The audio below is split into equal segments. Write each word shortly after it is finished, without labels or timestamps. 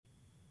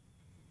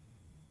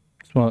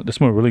They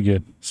smell really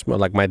good. Smell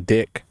like my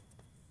dick.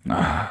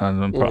 Nah,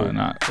 probably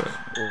not. But.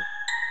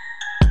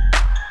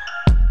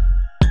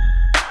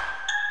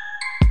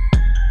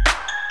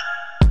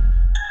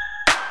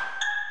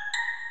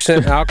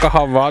 Percent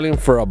alcohol volume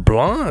for a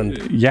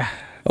blonde. Yeah.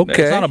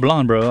 Okay. It's not a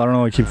blonde, bro. I don't know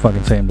why I keep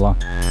fucking saying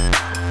blonde.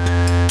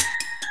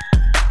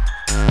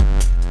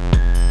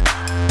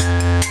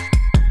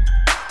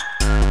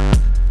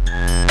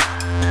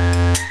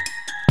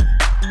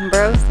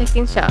 Bros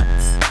taking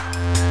shots.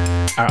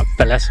 All right,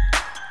 fellas.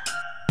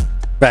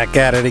 Back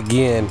at it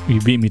again. You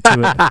beat me to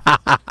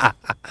it.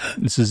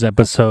 This is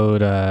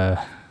episode,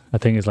 I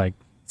think it's like...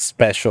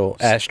 Special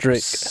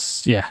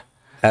asterisk. Yeah.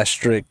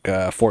 Asterisk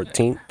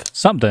 14th.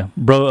 Something.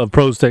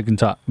 Bros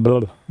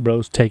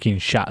taking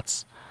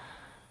shots.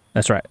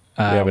 That's right.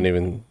 We haven't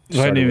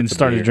even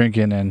started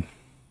drinking, and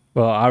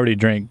well, I already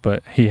drank,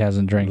 but he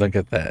hasn't drank. Look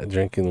at that,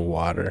 drinking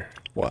water.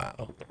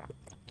 Wow,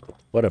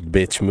 what a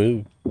bitch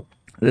move.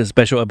 This is a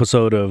special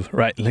episode of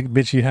look,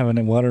 bitch, you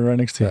having water right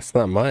next to you. That's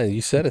not mine.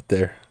 You said it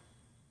there.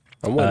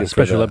 I'm waiting.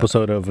 Special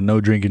episode of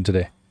no drinking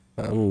today.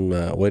 I'm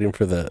waiting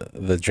for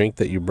the drink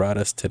that you brought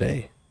us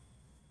today.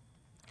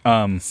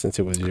 Since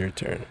it was your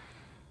turn.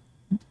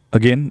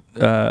 Again,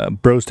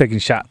 bros taking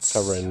shots.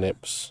 Covering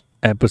nips.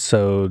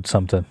 Episode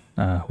something.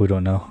 We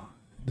don't know.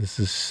 This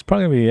is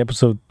probably going to be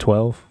episode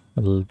 12,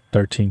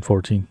 13,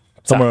 14.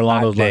 Somewhere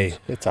along those lines.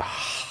 It's a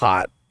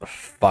hot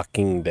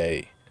fucking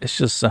day. It's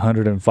just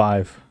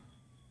 105.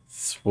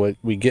 It's what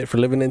we get for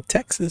living in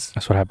Texas.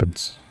 That's what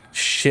happens.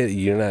 Shit,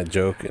 you're not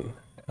joking.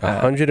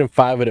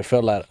 105 and it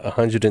felt like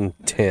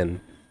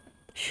 110.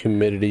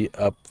 Humidity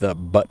up the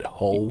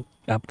butthole.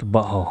 Up the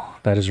butthole.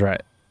 That is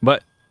right.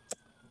 But,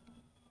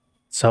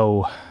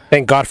 so.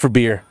 Thank God for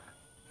beer.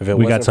 If it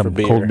we wasn't got some for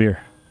beer, cold beer.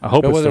 I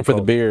hope if it wasn't for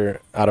cold. the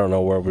beer, I don't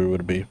know where we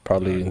would be.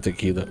 Probably in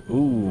tequila.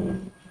 Ooh.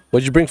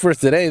 What'd you bring for us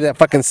today? That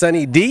fucking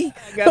Sunny D?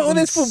 Oh,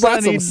 this fool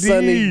brought some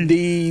Sunny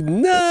D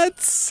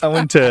nuts. I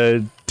went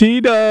to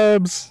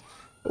T-Dubs.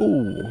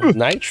 Ooh,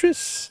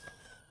 nitrous?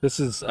 This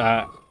is,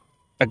 I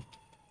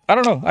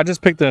don't know. I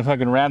just picked a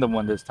fucking random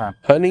one this time.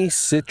 Honey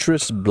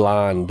Citrus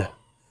Blonde.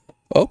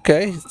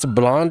 Okay, it's a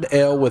blonde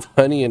ale with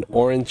honey and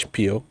orange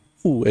peel.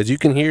 Ooh, as you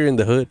can hear in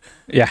the hood.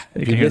 Yeah,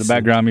 you can hear the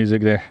background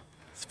music there.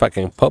 It's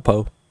fucking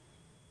popo.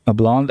 A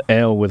blonde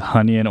ale with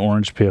honey and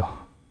orange peel.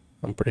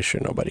 I'm pretty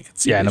sure nobody can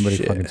see. Yeah, nobody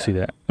fucking see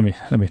that.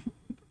 Let me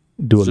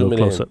do a little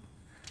close up.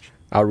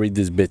 I'll read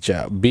this bitch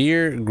out.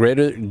 Beer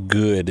greater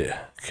good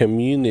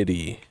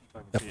community.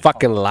 The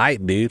fucking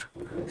light, dude.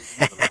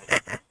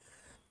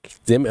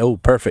 Oh,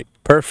 perfect.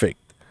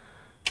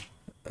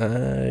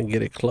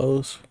 Get it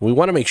close. We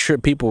want to make sure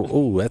people.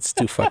 Ooh, that's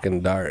too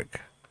fucking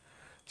dark.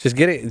 Just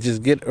get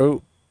it.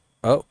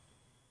 Oh,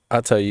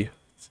 I'll tell you.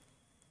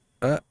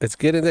 Let's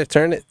get in there.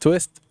 Turn it.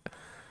 Twist.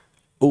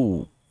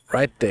 Ooh,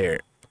 right there.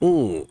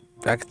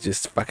 I could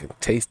just fucking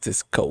taste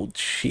this cold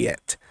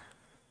shit.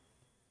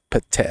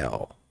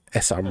 Patel.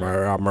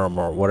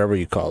 SMR, whatever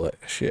you call it.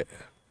 Shit.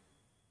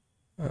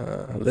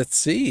 Let's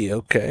see.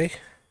 Okay.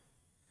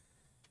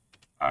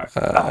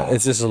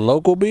 Is this a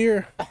local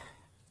beer?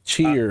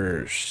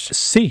 Cheers.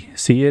 See,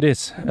 it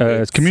is.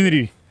 It's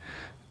community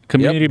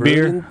beer.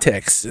 Brewed in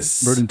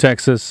Texas. Brewed in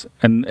Texas.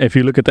 And if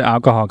you look at the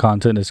alcohol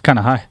content, it's kind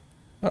of high.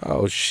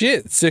 Oh,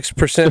 shit.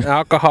 6%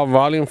 alcohol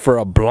volume for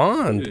a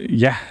blonde.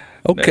 Yeah.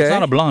 Okay. It's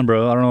not a blonde,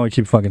 bro. I don't know why I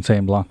keep fucking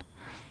saying blonde.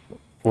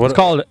 It's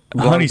called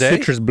Honey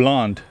Citrus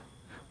Blonde.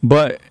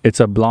 But it's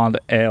a blonde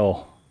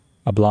ale.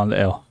 A blonde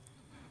ale.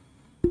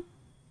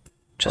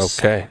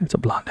 Okay. It's a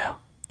blonde ale.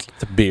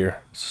 It's a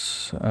beer.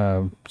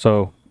 So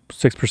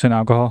 6%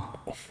 alcohol.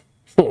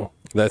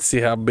 Let's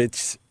see how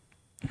bitch.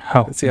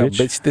 How this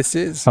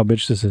is. How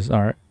bitch this is.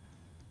 All right.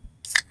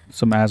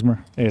 Some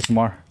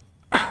ASMR.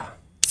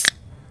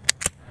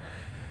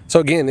 So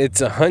again,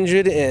 it's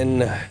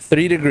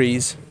 103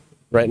 degrees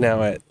right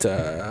now at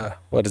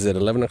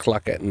 11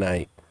 o'clock at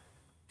night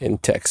in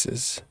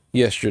Texas.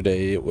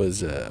 Yesterday it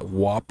was a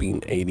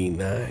whopping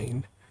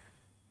 89.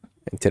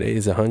 And today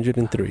is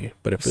 103,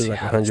 but it feels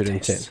like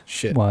 110.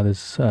 Shit. Wow,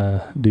 this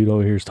dude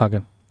over here is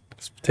talking.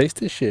 Taste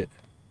this shit.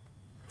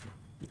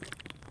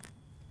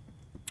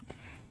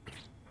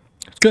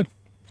 It's good.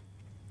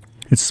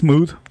 It's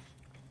smooth,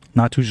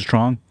 not too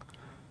strong.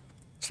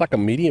 It's like a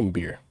medium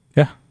beer.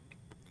 Yeah.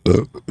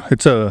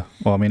 It's a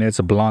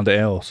blonde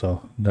ale,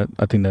 so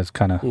I think that's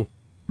kind of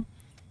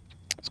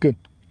it's good.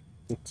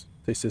 Let's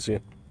taste this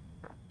again.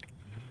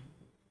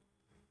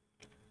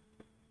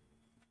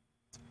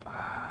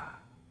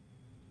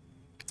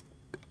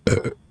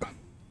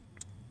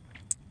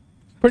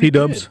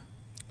 T-Dubs,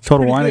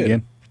 Total Wine good.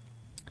 Again.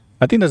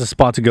 I think that's a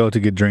spot to go to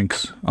get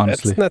drinks,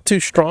 honestly. It's not too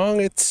strong.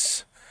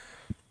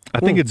 I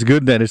think it's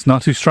good that it's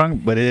not too strong,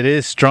 but it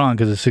is strong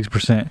because it's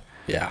 6%.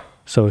 Yeah.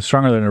 So it's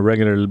stronger than a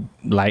regular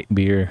light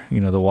beer,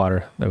 the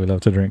water that we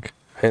love to drink.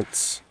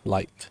 Hence,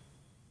 light.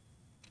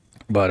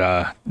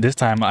 But this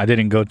time I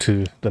didn't go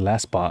to the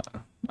last spot.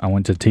 I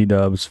went to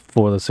T-Dubs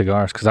for the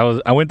cigars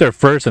because I went there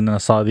first and then I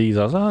saw these.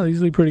 I was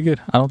these look pretty good.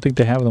 I don't think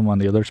they have them on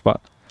the other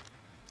spot.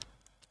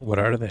 What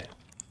are they?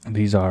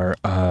 These are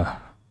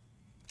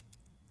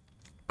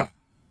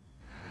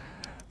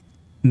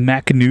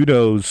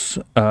Macanudos.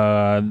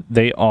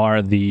 They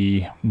are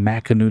the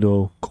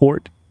Macanudo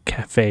Court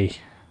Cafe.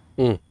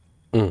 Mm,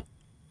 mm.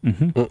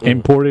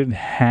 Imported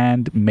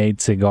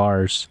handmade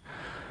cigars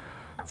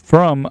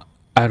from,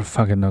 I don't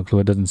fucking know clue.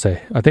 It doesn't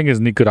say. I think it's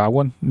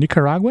Nicaraguan.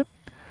 Nicaraguan?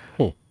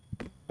 Hmm.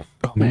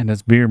 Oh man,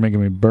 that's beer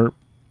making me burp.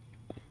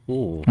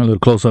 Ooh. A little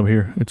close up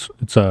here. It's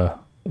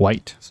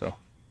white. So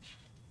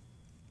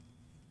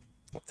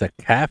It's a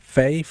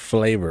cafe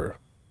flavor.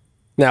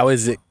 Now,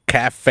 is it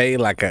cafe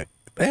like a?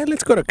 Hey,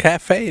 let's go to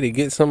cafe to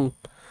get some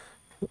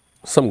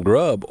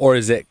grub, or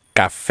is it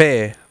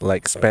cafe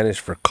like Spanish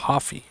for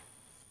coffee?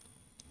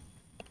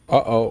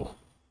 Uh-oh.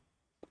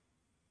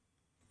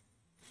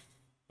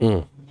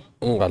 I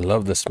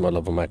love the smell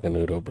of a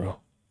Macanudo, bro.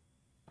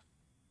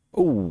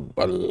 Ooh,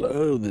 I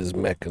love this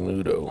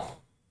Macanudo.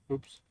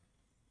 oops.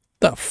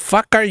 The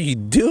fuck are you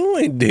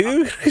doing,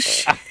 dude?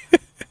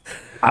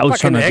 I was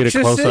trying to Fucking get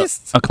a close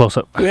Exorcist? up. A close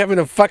up. You having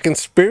a fucking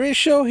spirit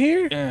show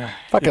here? Yeah.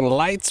 Fucking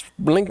lights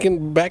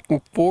blinking back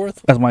and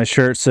forth. As my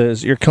shirt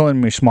says, "You're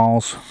killing me,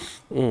 Smalls."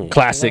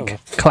 Classic.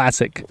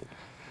 Classic.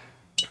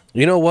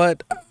 You know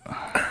what?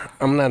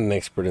 I'm not an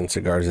expert in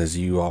cigars, as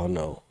you all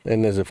know,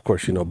 and as of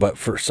course you know. But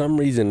for some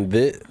reason,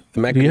 the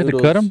Macanudos, Do you have to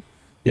cut them? You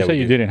Yeah, said we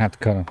you do. didn't have to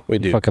cut them. We You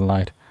do. fucking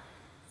lied.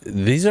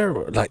 These are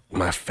like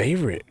my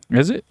favorite.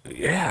 Is it?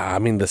 Yeah, I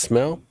mean the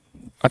smell.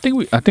 I think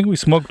we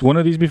smoked one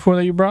of these before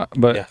that you brought,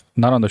 but Yeah.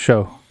 not on the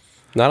show.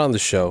 Not on the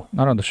show,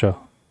 Not on the show.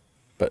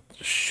 but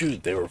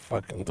shoot, they were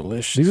fucking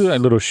delicious. These are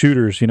like little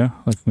shooters, you know,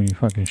 like when you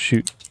fucking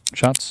shoot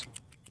shots.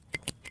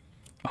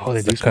 Oh, they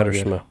It's do the cutter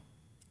smell.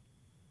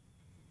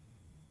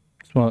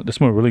 smell. They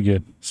smell really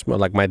good. Smell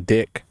like my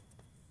dick.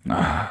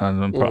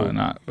 I'm probably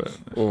not. But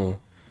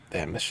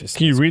Damn, it's just.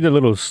 can you read the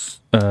little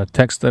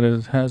text that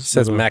it has? It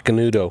says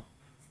Macanudo.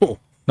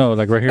 No,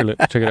 like right here. Look,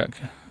 check it out.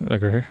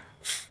 Like right here.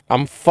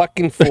 I'm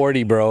fucking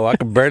 40, bro. I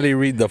can barely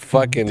read the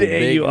fucking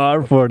Dang, you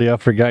are 40. I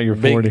forgot you're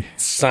big 40.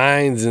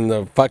 signs in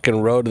the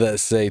fucking road that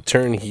say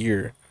 "turn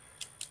here."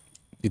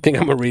 You think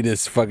I'm gonna read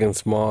this fucking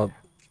small?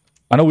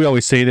 I know we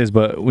always say this,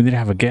 but we need to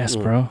have a guest,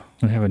 bro.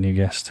 We have a new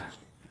guest.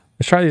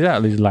 Let's try these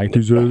out. Let's light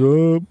these shit up.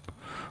 Light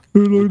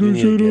do this need a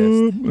shit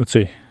guest. up. Let's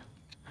see.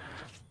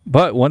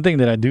 But one thing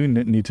that I do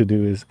need to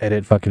do is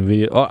edit fucking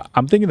video. Oh,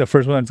 I'm thinking the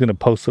first one's gonna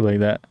post it like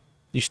that.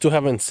 You still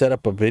haven't set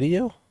up a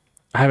video?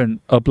 I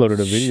haven't uploaded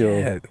a video,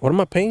 Shit, what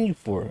am I paying you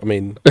for? I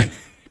mean,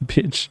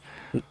 bitch.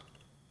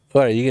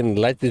 what are you gonna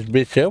light this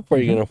bitch up, or are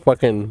you gonna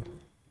fucking?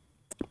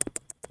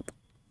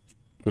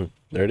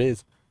 There it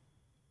is.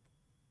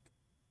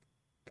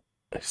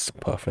 He's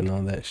puffing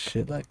on that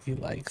shit like he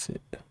likes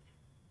it.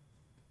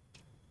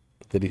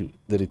 Did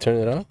he turn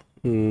it on?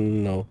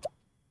 No.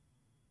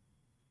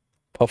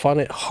 Puff on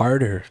it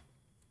harder.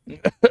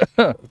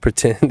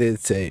 Pretend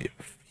it's a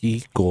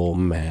fecal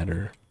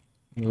matter.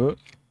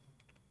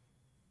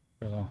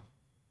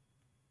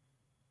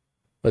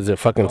 Was it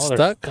fucking Oh, they're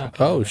stuck? stuck.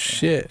 Oh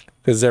shit.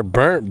 Because they're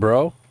burnt,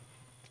 bro.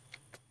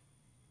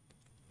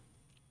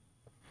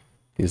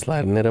 He's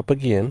lighting it up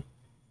again.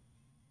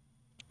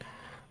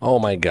 Oh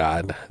my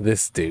god.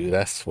 This dude,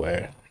 I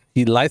swear.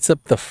 He lights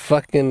up the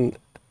fucking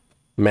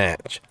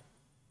match.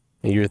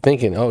 And you're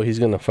thinking, oh, he's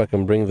gonna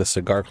fucking bring the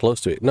cigar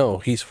close to it. No,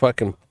 he's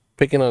fucking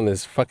picking on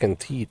his fucking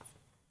teeth.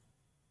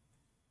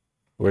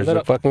 Where's Lit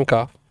the up. fucking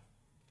cough?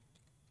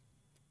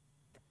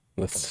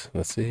 Let's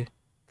see.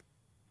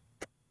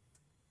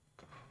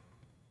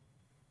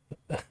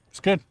 It's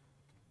good.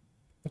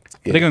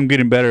 I think I'm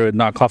getting better at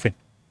not coughing.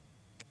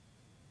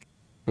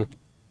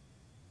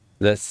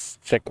 Let's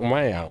check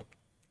mine out.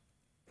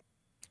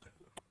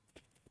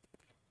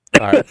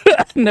 All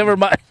right. Never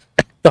mind.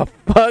 The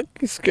fuck?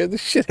 You scared the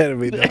shit out of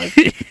me, dog.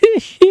 There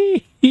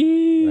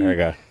we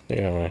go.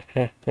 There you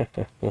go.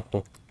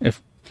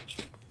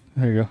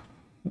 There you go.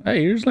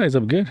 Hey, yours lights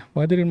up good.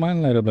 Why didn't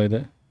mine light up like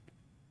that?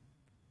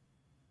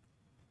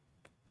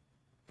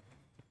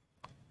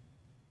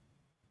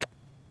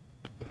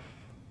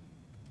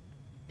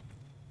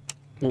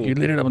 You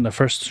lit it up on the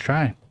first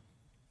try.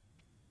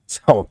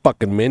 That's how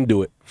fucking men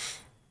do it.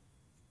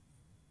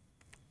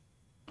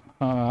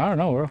 I don't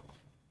know, bro.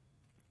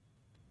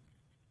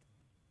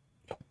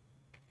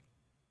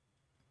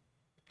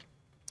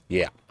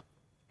 Yeah.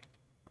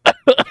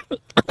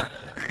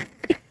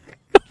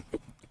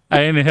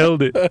 I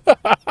inhaled it.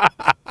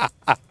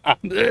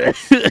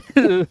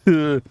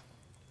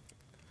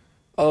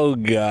 Oh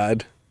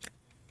god.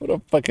 What a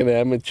fucking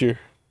amateur.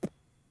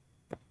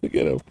 Look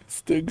at him.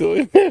 Still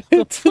going.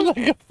 It's like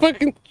a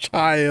fucking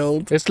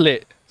child. It's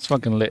lit. It's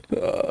fucking lit.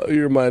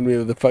 You remind me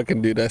of the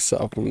fucking dude I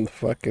saw from the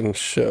fucking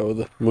show,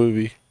 the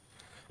movie.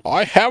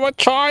 I have a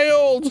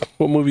child.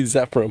 What movie is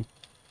that from?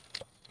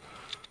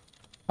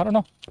 I don't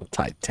know.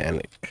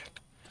 Titanic.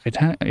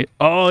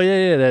 Oh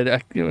yeah,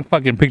 that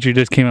fucking picture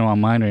just came in my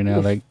mind right now.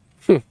 Like,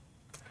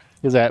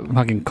 is that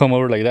fucking comb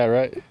over like that,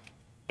 right?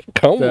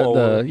 Come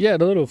on. The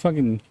little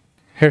fucking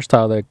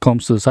hairstyle that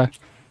combs to the side.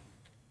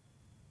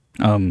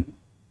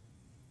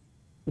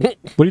 What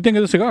do you think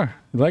of the cigar?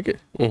 You like it?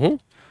 I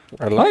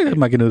I like that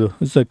Macanudo.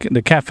 It's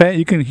the cafe.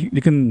 You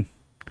can.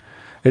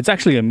 It's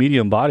actually a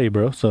medium body,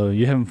 bro. So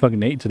you haven't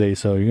fucking ate today,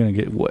 so you're gonna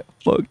get what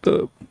fucked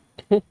up.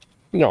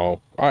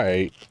 No, I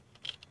ate.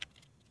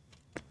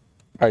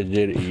 I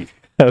did eat.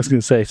 I was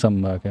gonna say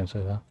something. I can't say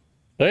that.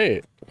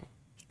 Hey,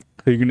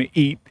 So you're gonna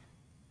eat,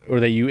 or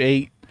that you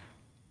ate.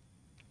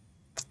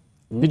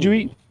 Did you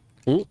eat?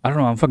 Mm. I don't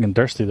know. I'm fucking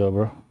thirsty though,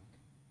 bro.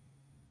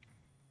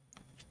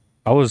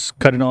 I was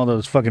cutting all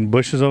those fucking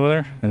bushes over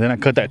there, and then I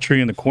cut that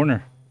tree in the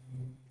corner.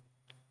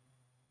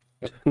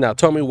 now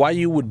tell me why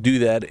you would do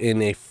that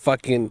in a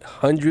fucking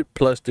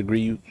 100+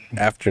 degree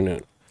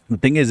afternoon. The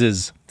thing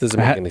is Doesn't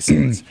make any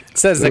sense.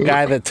 Says the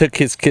guy that took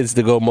his kids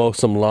to go mow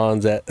some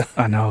lawns at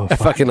I know.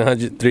 fucking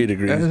 103 It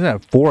degrees. was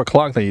at 4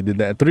 o'clock that you did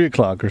that. 3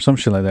 o'clock or some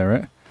shit like that,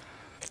 right?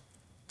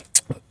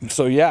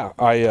 So yeah,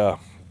 I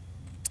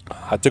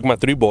took my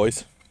 3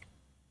 boys.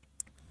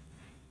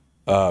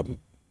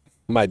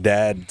 My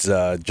dad's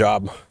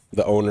job,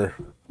 the owner.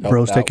 helped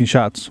Bro's out. taking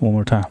shots. One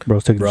more time.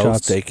 Bro's taking Bro's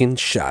shots. taking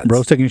shots.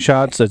 Bro's taking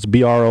shots. That's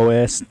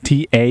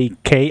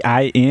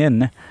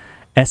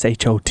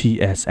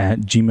BROSTAKINSHOTS at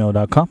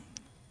gmail.com.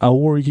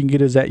 Or you can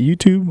get us at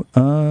YouTube.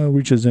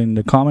 Reach us in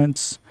the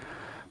comments.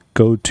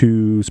 Go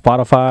to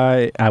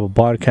Spotify, Apple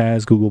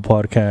Podcasts, Google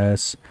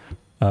Podcasts.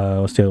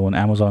 What's the other one?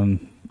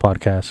 Amazon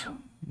Podcasts.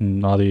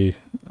 And all the.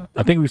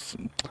 I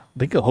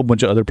think a whole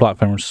bunch of other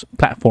platforms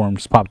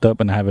popped up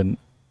and I haven't.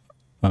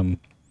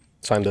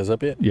 Signed us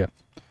up yet? Yeah.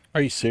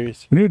 Are you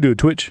serious? We need to do a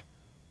Twitch.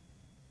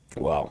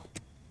 Wow.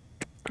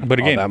 But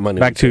All again, that money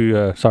back we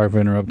to sorry for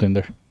interrupting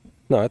there.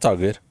 No, it's all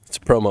good. It's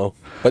a promo.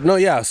 But no,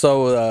 yeah.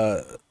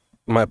 So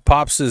my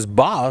pops'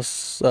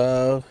 boss,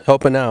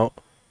 helping out,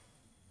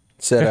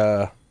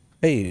 said,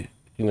 "Hey,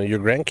 your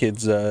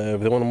grandkids,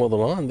 if they want to mow the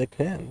lawn, they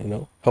can.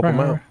 Help Right, them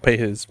out, right. pay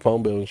his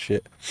phone bill and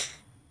shit."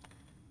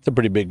 It's a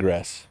pretty big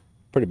grass,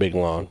 pretty big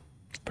lawn,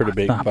 pretty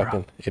big Nah, bro.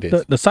 fucking. It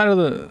is The side of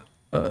the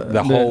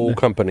the whole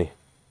company.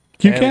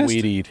 QCast and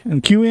weed eat.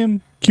 and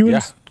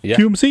Yeah.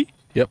 QMC.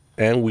 Yep,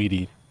 and weed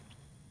eat.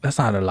 That's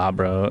not a lot,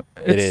 bro.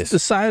 It's is. the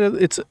side of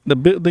the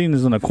building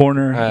is in a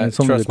corner and it's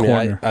only Trust the me,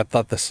 corner. I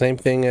thought the same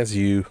thing as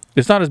you.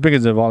 It's not as big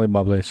as the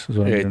volleyball place. Is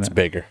what I'm getting It's at.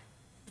 bigger.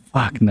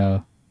 Fuck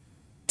no.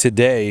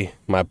 Today,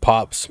 my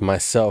pops,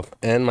 myself,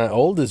 and my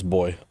oldest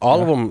boy,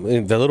 all of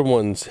them, the little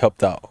ones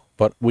helped out,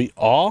 but we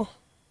all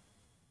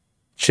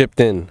chipped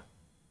in,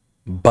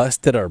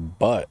 busted our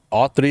butt.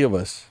 All 3 of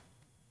us.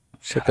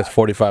 Took us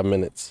 45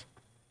 minutes.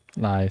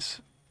 Nice.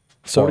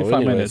 So 45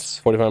 anyways, minutes.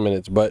 45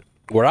 minutes. But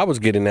where I was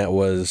getting at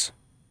was,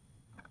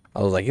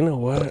 I was like, you know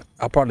what?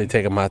 I'll probably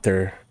take them out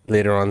there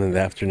later on in the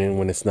afternoon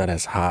when it's not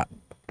as hot.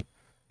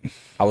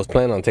 I was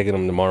planning on taking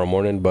them tomorrow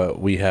morning, but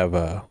we have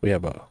a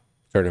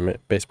tournament,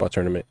 baseball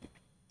tournament.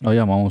 Oh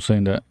yeah, I'm almost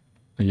saying that.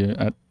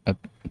 Yeah, at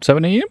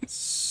 7 a.m.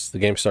 The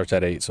game starts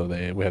at 8, so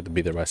we have to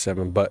be there by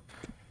 7. But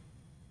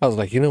I was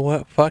like, you know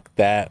what? Fuck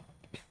that.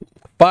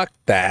 Fuck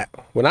that.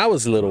 When I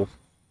was little,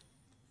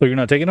 So you're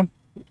not taking them?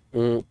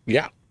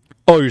 yeah.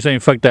 Oh, you're saying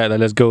fuck that.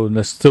 Let's go.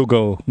 Let's still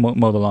go mow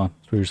the lawn.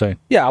 That's what you're saying.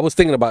 Yeah, I was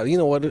thinking about, you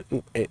know what,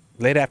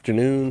 late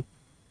afternoon,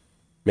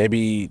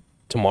 maybe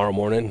tomorrow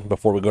morning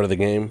before we go to the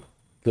game,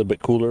 a little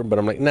bit cooler. But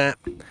I'm like, nah.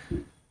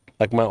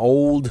 Like my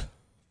old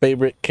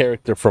favorite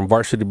character from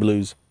Varsity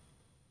Blues,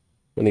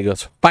 when he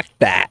goes, fuck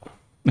that.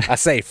 I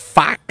say,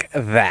 fuck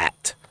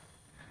that.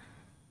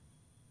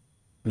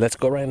 Let's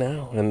go right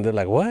now. And they're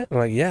like, what? I'm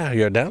like, yeah,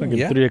 you're down? Like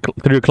Yeah.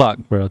 3 o'clock,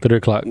 bro. 3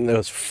 o'clock. It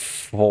was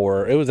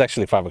 4. It was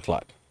actually 5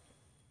 o'clock.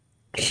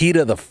 Heat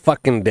of the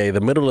fucking day, the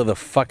middle of the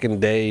fucking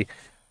day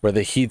where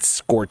the heat's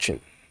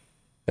scorching.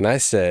 And I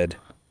said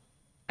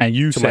And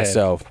you to said,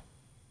 myself,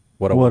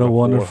 what a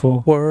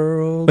wonderful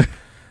world.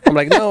 I'm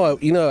like, no,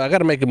 I got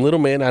to make him little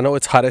man. I know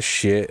it's hot as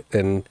shit.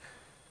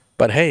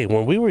 But hey,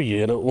 when we were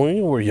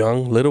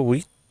young, little,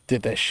 we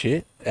did that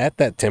shit at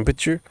that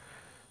temperature.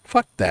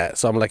 Fuck that.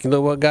 So I'm like, you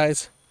know what,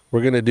 guys?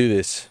 We're going to do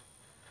this.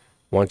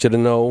 Want you to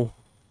know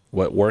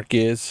what work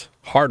is,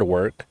 hard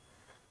work,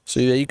 so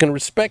that you can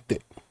respect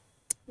it.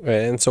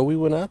 And so we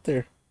went out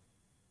there,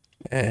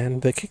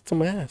 and they kicked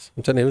some ass.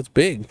 I'm telling you, it was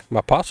big. My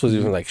pops was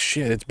even like,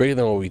 shit, it's bigger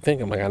than what we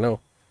think. I'm like, I know.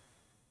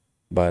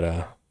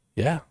 But,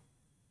 yeah.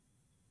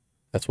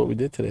 That's what we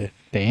did today.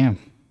 damn.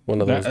 One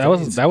of those That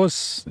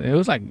days.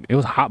 it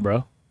was hot,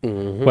 bro.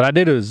 Mhm. What I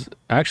did was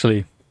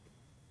actually,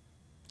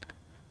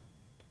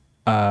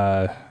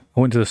 I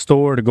went to the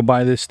store to go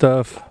buy this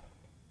stuff,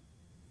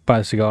 buy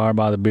a cigar,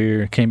 buy the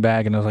beer, came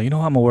back, and I was like, you know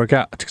what, I'm gonna work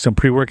out. I took some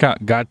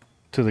pre-workout, got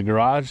to the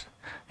garage,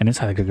 and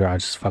inside the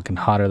garage is fucking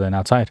hotter than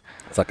outside.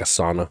 It's like a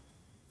sauna.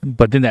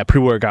 But then that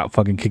pre-workout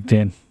fucking kicked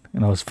in,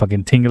 and I was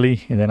fucking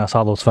tingly, and then I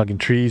saw those fucking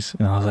trees,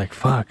 and I was like,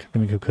 fuck,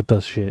 let me go cut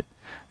those shit.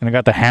 And I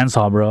got the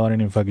handsaw, bro. I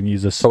didn't even fucking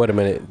use this. So wait a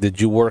minute.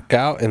 Did you work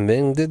out and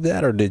then did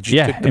that, or did you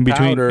Yeah, took the in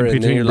between- powder in and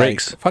then between you're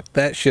breaks. like, fuck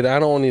that shit. I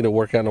don't need to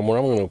work out no more.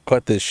 I'm gonna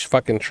cut this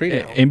fucking tree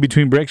down. In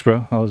between breaks,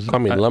 bro. Call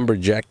me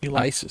lumberjack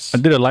Elisis. I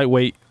did a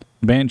lightweight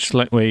bench,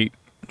 lightweight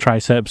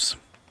triceps,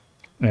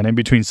 and in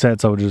between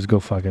sets, I would just go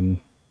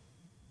fucking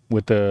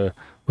with the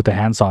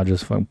handsaw,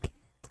 just fucking,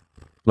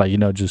 like,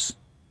 just.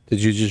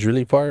 Did you just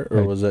really fart, or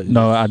like- was that?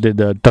 No, I did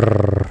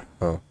the.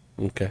 Oh,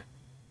 okay.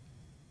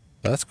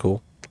 That's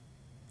cool.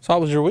 So how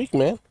was your week,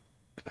 man?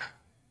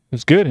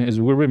 It's good.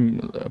 We've been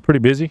pretty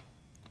busy.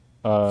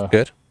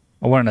 Good.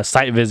 I went on a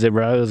site visit,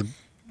 bro. It was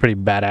pretty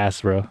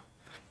badass, bro.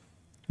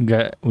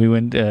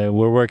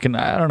 We're working.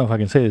 I don't know if I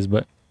can say this,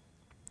 but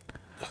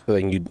I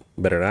think you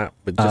better not.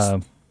 But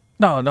just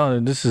no.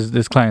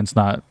 This client's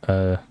not.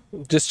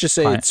 just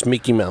say client. it's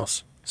Mickey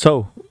Mouse.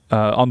 So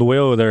on the way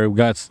over there, we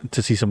got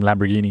to see some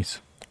Lamborghinis.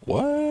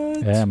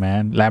 What? Yeah,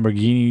 man.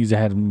 Lamborghinis. They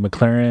had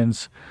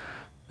McLarens,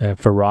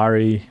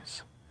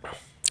 Ferraris.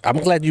 I'm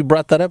glad you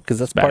brought that up because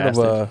that's part of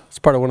Badass, it's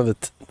part of one of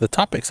the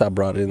topics I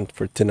brought in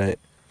for tonight.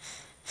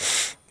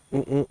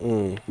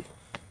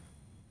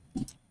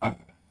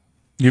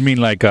 You mean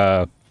like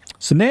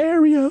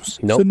scenarios?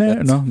 Nope.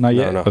 No, not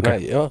yet. No,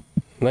 Okay.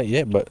 not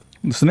yet. But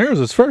The scenarios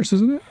is first,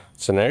 isn't it?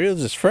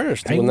 scenarios is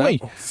first. Hey, Well,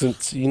 wait.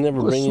 Since you never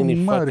What's bring any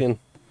the matter? fucking.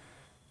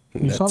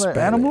 You saw that That's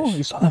animal? Spanish.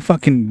 You saw that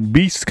fucking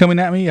beast coming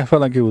at me? I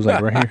felt like it was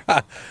like right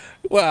here.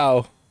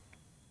 Wow.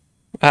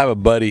 I have a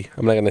buddy.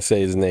 I'm not gonna say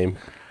his name.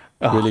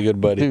 Really good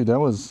buddy. Dude, that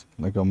was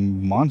like a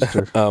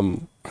monster.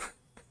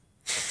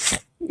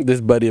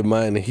 This buddy of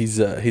mine, he's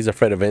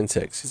afraid of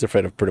insects. He's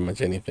afraid of pretty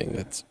much anything.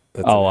 That's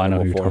Oh, an I know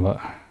who animal you're form.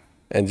 talking about.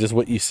 And just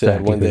what you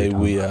said. One day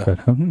we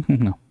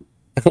no.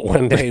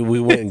 one day we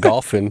went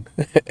golfing,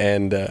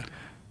 and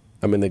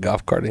I'm in the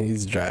golf cart and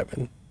he's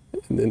driving,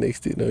 and the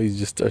next thing you know, he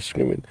just starts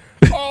screaming,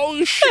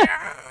 "Oh shit!"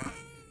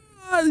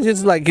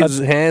 Just like his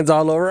hands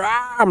all over.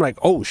 I'm like,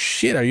 "Oh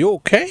shit, are you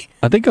okay?"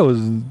 I think I was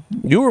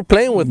You were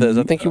playing with us.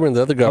 I think you were in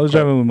the other golf I was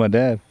cart. driving with my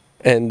dad.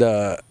 And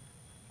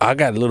I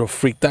got a little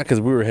freaked out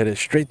because we were headed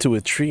straight to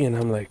a tree, and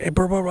I'm like, "Hey,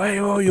 bro, hey,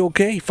 oh, you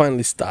okay?" He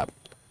finally stopped.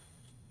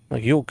 I'm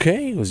like, "You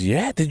okay?" He goes,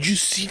 "Yeah." "Did you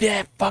see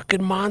that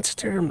fucking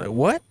monster?" I'm like,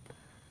 "What?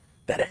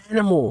 That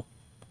animal?"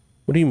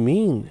 "What do you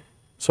mean?"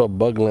 So a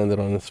bug landed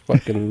on his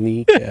fucking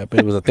kneecap.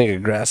 It was, I think, a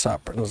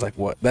grasshopper. And I was like,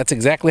 "What?" That's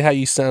exactly how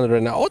you sounded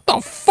right now. What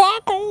the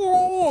fuck?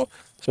 Oh.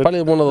 It's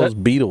probably one of those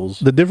beetles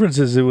The difference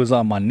is it was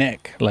on my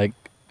neck. Like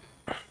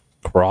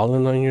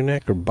crawling on your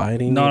neck or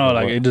biting. no, you, no, or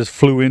like what? it just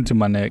flew into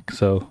my neck.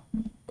 So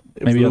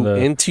It maybe on flew the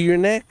into your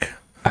neck.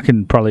 I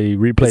can probably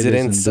replay Is it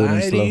this and do it in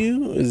inside slow.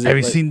 you? Is it Have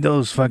you like- seen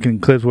those fucking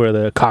clips where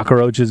the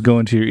cockroaches go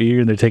into your ear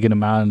and they're taking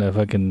them out and they're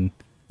fucking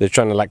They're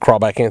trying to like crawl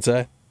back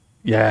inside.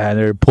 yeah,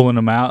 they're pulling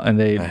them out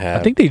and I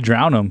have. I think they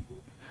drown them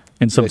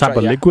in some They type try-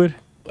 of yeah. liquid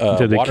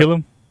until they Water? kill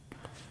them.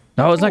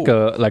 No, it's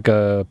Oh. like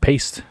a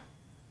paste.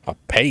 A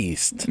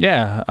paste.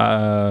 Yeah,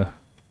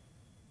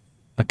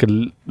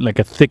 like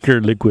a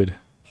thicker liquid.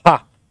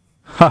 Ha.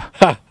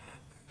 Ha.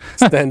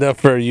 Stand up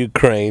for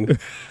Ukraine.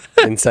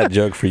 Inside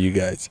joke for you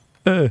guys.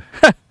 No,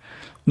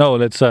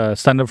 let's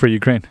stand up for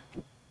Ukraine.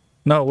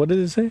 No, what did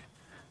it say?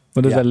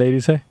 What does Yeah. that lady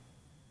say?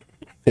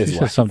 His She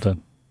says wife.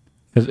 something.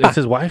 It's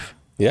his wife.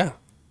 Yeah.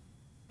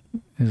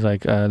 He's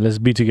like, let's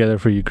be together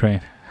for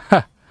Ukraine.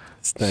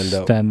 Stand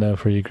up. Stand up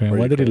for Ukraine. for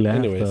Why did he Ukraine.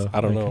 laugh? Anyways, though?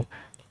 I don't Like, know.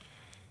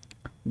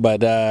 But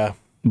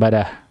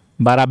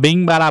Bada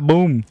bing, bada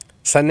boom.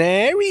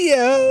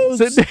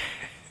 scenarios.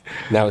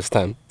 Now it's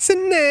time.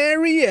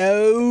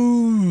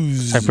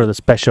 Scenarios. Time for the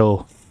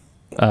special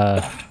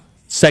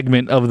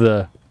segment of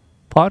the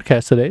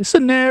podcast today.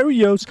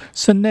 Scenarios.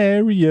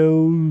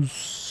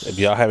 If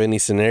y'all have any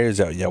scenarios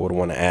that y'all would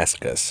want to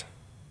ask us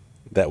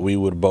that we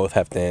would both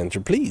have to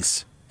answer,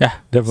 please Yeah,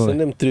 definitely.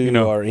 send them through You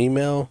know. our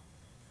email,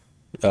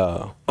 I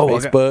got-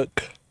 Facebook.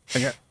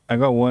 I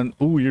got one.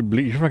 Ooh, you're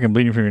fucking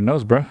bleeding from your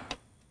nose, bro.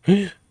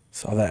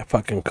 Saw that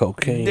fucking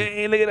cocaine.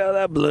 Dang, look at all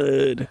that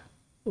blood.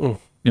 Mm.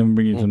 You want me to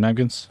bring you some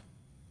napkins?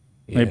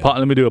 Yeah.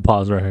 Let me do a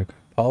pause right here.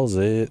 Pause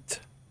it.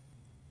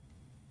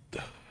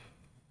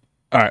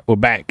 All right, we're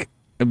back.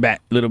 We're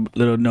back.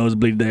 Little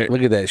nosebleed there.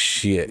 Look at that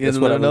shit. Yeah, That's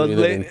the what little happens when you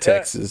live in nosebleed.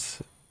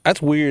 Texas.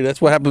 That's weird.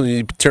 That's what happens when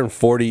you turn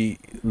 40.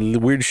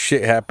 Weird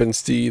shit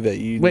happens to you that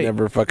you Wait.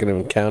 never fucking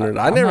encountered.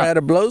 I never not- had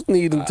a blows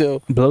need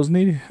until Blows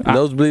need?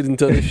 nosebleed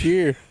until this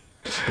year.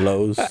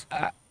 Blows.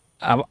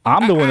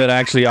 I'm the one that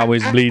actually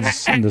always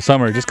bleeds in the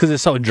summer just because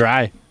it's so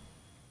dry.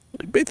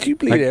 Bitch, you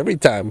bleed every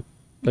time.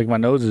 Like my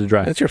nose is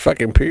dry. That's your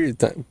fucking period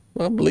time.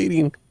 I'm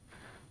bleeding.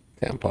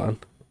 Tampon.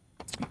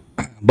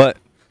 But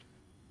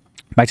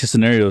back to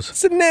scenarios.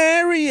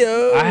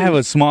 Scenario. I have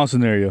a small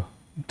scenario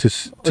to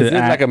Is it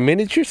like a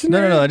miniature no,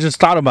 scenario? no, no. I just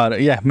thought about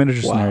it. Yeah,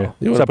 miniature scenario. Wow.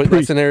 You It's want a to put pre.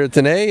 that scenario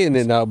today and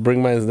then I'll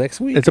bring mine next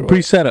week? It's a or what?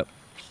 pre-setup.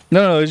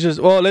 No, it's just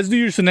let's do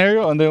your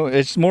scenario and then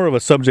it's more of a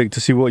subject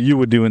to see what you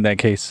would do in that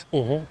case.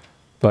 Mhm.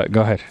 But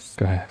go ahead.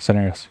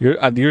 Scenarios.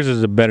 Yours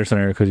is a better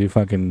scenario because you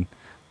fucking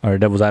are a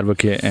devil's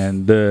advocate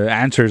and the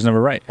answer is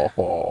never right.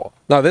 Oh.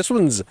 No,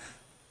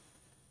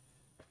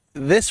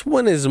 this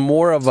one is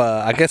more of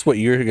a, I guess what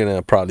you're going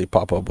to probably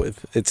pop up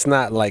with. It's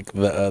not like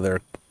the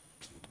other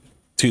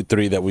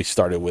 2-3 that we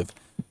started with.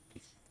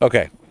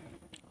 Okay.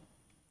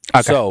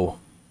 So,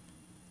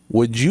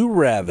 would you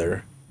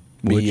rather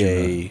be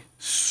a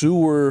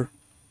sewer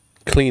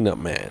cleanup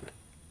man,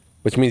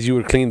 which means you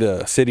would clean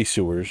the city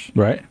sewers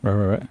Right.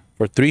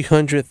 for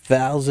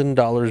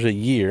 $300,000 a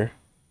year,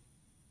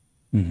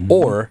 Mm-hmm.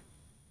 or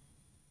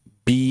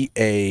be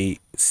a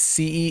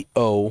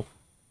CEO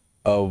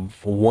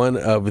of one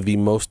of the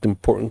most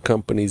important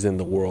companies in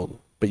the world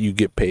but you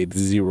get paid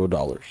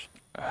 $0.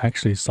 I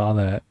actually saw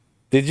that.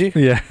 Did you?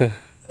 Yeah.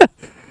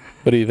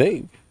 What do you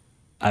think?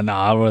 I know.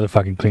 I'd rather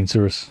fucking clean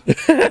service.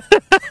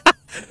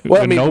 Well,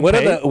 I With mean, no one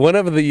pay?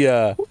 of the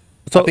I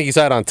So- think you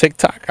saw it on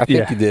TikTok. I think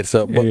Yeah. you did.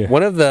 So, but Yeah.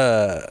 one of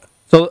the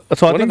So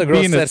I one of think the girls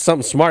being said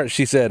something smart.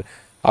 She said,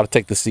 "I'll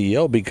take the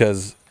CEO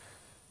because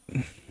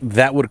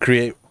that would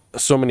create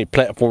so many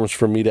platforms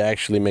for me to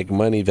actually make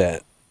money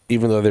that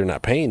even though they're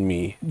not paying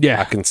me, Yeah.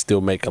 I can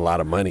still make a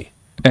lot of money."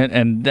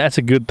 and that's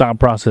a good thought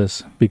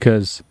process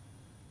because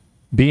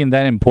being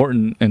that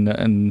important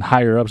and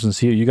higher ups and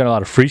CEO, you got a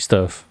lot of free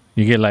stuff.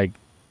 You get like,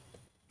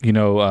 you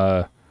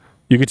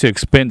get to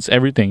expense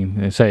everything.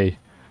 And say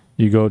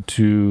you go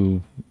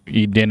to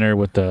eat dinner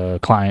with the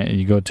client, and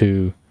you go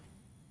to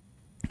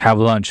have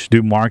lunch,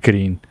 do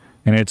marketing,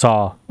 and it's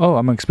all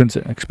I'm expense.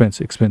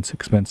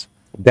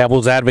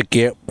 Devil's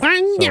advocate.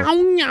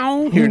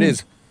 Here it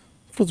is.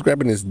 Fool's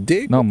grabbing his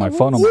dick. No, my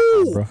phone on my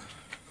phone, bro.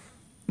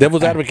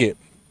 Devil's advocate.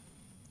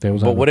 There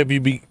was But what if you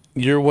be?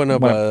 You're one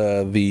of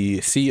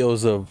the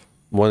CEOs of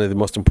one of the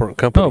most important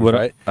companies, No, but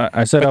right?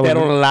 I said But I they would.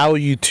 don't allow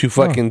you to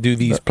fucking do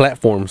these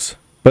platforms.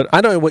 But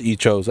I know what you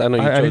chose. I know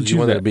you I didn't chose. You choose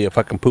wanted that. to be a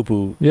fucking poo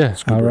poo. Yeah,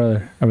 I'd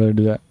rather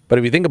do that. But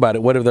if you think about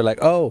it, what if they're like,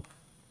 "Oh,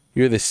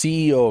 you're the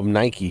CEO of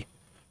Nike."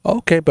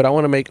 Okay, but I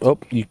want to make. Oh,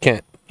 you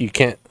can't. You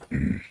can't.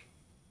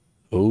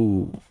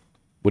 Oh,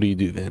 what do you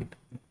do then?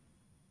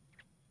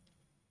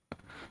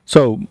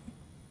 So,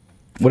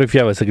 what if you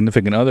have a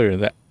significant other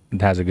that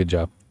has a good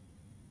job?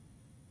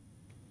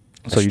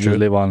 So That's you true. just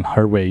live on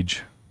her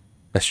wage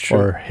That's true.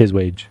 or his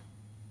wage.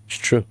 It's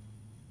true.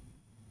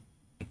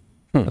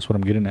 That's what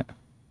I'm getting at.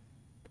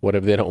 What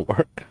if they don't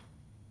work?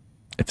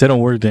 If they don't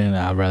work, then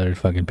I'd rather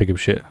fucking pick up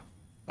shit.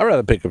 I'd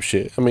rather pick up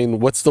shit. I mean,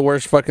 what's the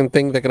worst fucking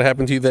thing that could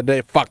happen to you that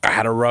day? Fuck, I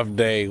had a rough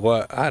day.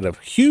 What? I had a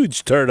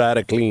huge turd I had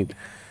to clean.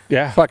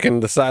 Yeah. Fucking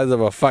the size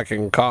of a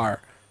fucking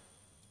car.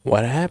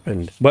 What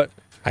happened? But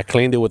I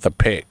cleaned it with a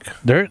pick.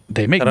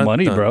 they make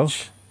money, bro.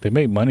 They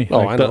make money. Oh,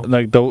 like I know.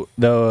 Like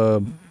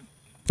the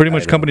pretty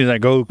much know. companies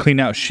that go clean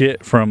out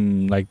shit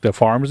from like the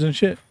farms and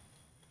shit.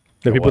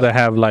 The people what? that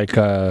have like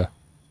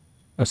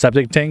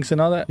septic tanks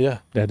and all that. Yeah.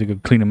 They have to go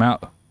clean them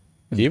out.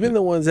 Even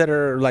the ones that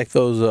are like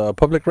those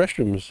public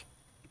restrooms.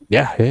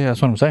 Yeah,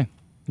 that's what I'm saying.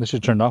 This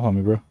shit turned off on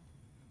me, bro.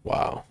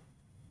 Wow.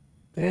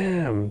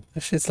 Damn.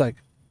 That shit's like.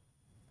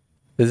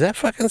 Is that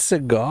fucking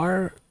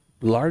cigar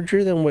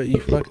larger than what you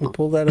fucking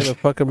pulled out of the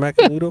fucking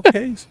Macanudo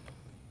case?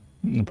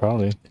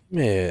 Probably.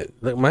 Man,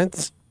 look,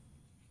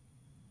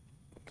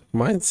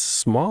 mine's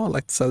small,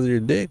 like the size of your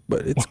dick,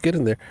 but it's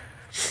getting there.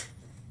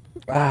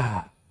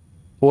 Ah.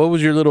 What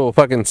was your little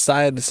fucking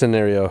side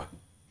scenario?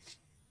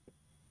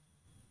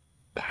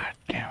 God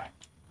damn it.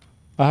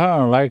 I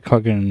don't like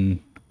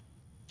fucking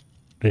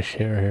this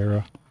shit right here,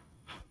 bro.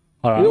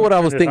 Hold on, You know what I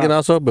turn was this thinking on.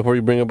 also before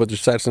you bring up with your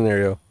side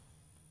scenario?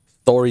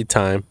 Story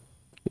time.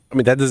 I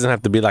mean, that doesn't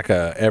have to be like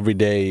a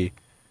everyday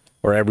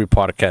or every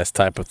podcast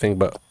type of thing,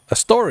 but a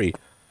story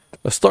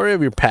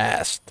of your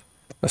past,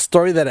 a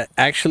story that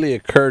actually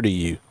occurred to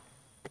you,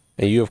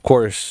 and you, of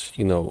course,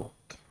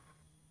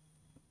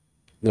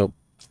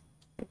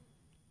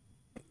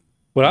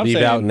 What I'm leave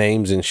saying, out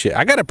names and shit.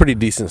 I got a pretty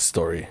decent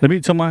story. let me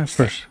tell my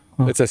first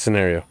It's a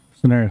scenario,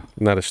 scenario.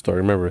 not a story.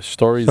 Remember, a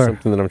story is Sorry.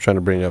 something that I'm trying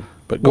to bring up.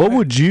 But go What ahead.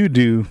 would you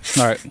do?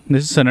 All right,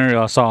 this is a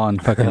scenario I saw on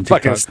fucking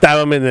fucking TikTok. stab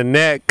him in the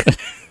neck?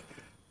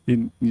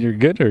 You're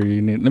good, or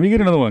you need? Let me get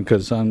another one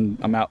because I'm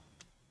out.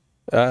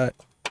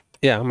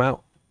 Yeah, I'm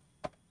out.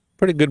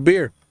 Pretty good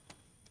beer.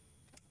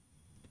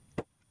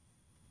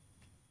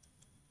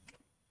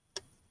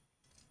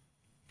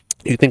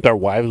 You think our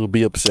wives will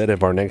be upset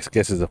if our next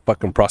guest is a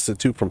fucking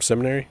prostitute from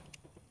seminary?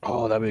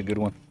 Oh, that'd be a good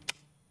one.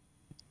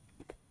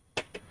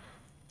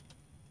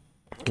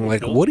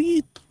 Like, what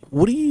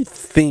do you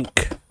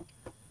think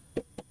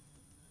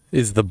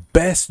is the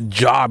best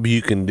job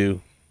you can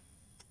do?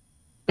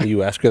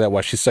 You ask her that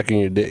while she's sucking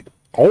your dick.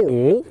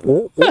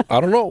 Oh,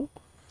 I don't know.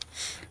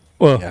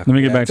 Well, Yeah. let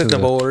me get back It's to a the.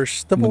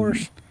 divorce.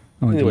 Divorce.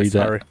 I'm gonna Anyway, delete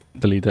sorry. that.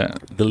 Delete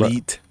that.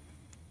 Delete.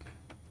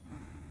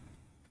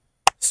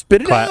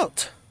 Spit it Clap.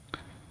 out.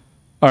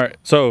 All right,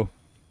 so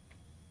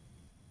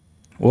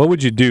what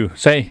would you do?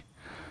 Say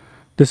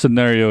this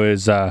scenario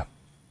is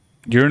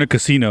you're in a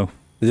casino.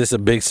 Is this a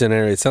big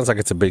scenario? It sounds like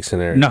it's a big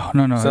scenario. No.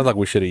 Sounds like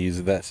we should have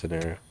used that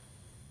scenario.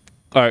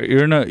 All right,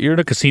 you're in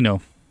a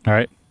casino. All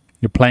right,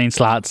 you're playing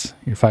slots.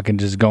 You're fucking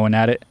just going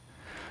at it,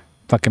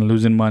 fucking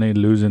losing money,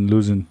 losing,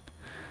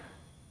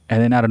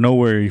 and then out of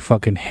nowhere you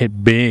fucking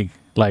hit big.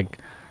 Like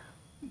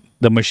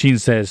the machine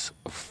says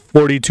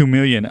 42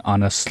 million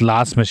on a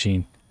slots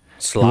machine.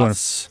 You won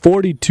Slots.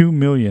 42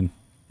 million.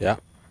 Yeah.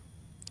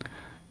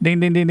 Ding,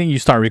 ding, ding, ding. You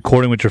start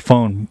recording with your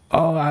phone.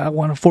 Oh, I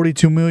won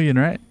 42 million,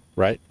 right?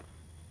 Right.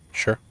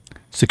 Sure.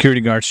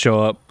 Security guards show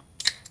up.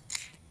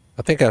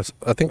 I think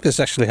this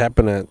actually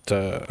happened at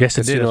Yes,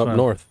 it did. casino That's up what-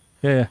 north.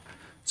 Yeah.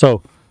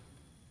 So,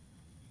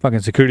 fucking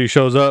security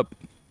shows up.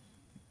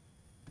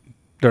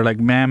 They're like,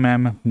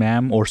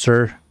 ma'am, or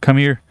sir, come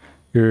here.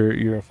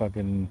 You're a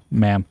fucking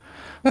ma'am.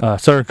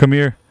 Sir, come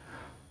here.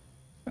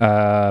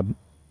 I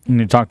need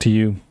to talk to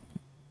you.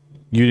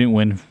 you didn't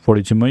win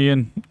 42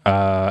 million.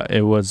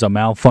 It was a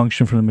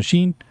malfunction from the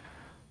machine,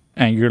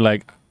 and you're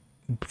like,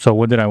 so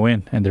what did I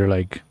win? And they're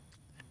like,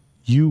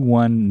 you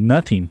won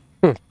nothing.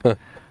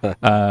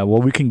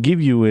 What we can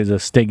give you is a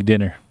steak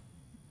dinner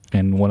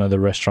in one of the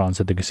restaurants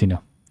at the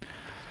casino.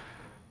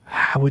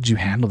 How would you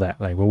handle that?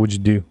 Like, what would you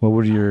do? What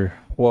would your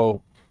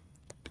Well,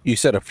 you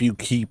said a few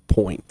key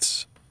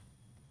points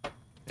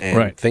and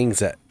Right. things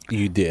that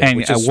you did. and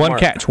which is one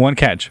smart.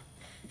 catch.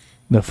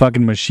 The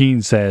fucking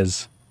machine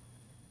says,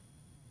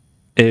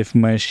 if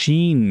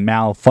machine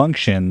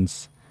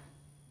malfunctions,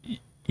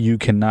 you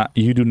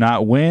do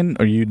not win,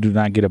 or you do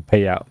not get a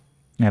payout.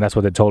 And that's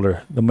what they told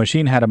her. The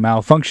machine had a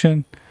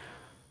malfunction.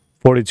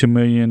 42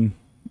 million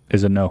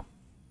is a no.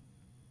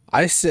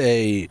 I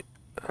say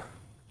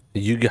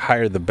you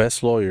hire the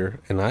best lawyer,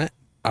 and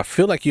I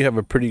feel like you have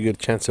a pretty good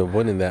chance of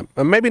winning that.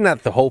 Maybe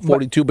not the whole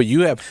 42, but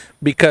you have,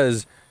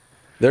 because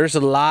there's a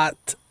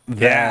lot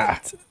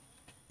that,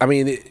 I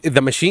mean,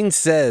 the machine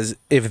says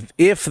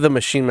if the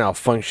machine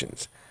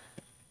malfunctions,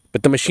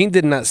 but the machine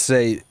did not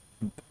say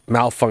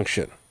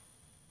malfunction.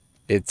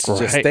 It's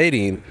just Right.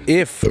 stating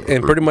if,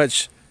 and pretty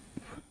much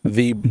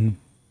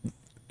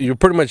you're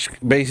pretty much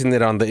basing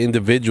it on the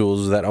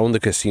individuals that own the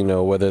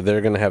casino, whether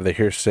they're going to have the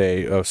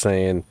hearsay of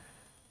saying,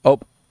 oh,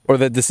 or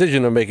the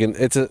decision of making,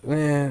 it's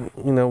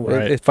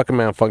Right. it fucking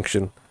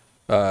malfunction.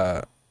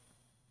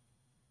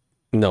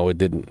 No, it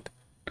didn't.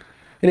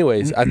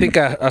 Anyways, I think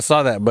I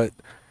saw that,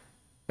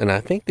 and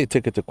I think they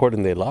took it to court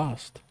and they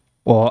lost.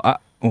 Well,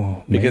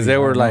 Because maybe, they I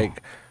were don't know.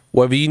 like,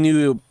 well, if you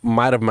knew it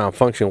might have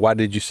malfunctioned, why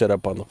did you set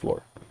up on the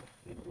floor?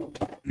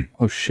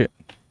 oh shit.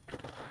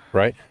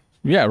 Right?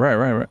 Yeah,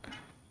 right.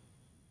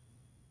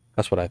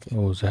 That's what I think.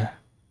 What was that?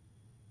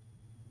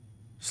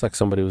 It's like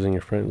somebody was in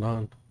your front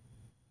lawn.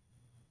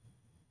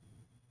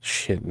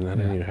 Shit, and I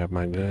didn't even have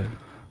my gun.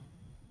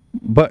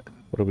 But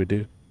What do we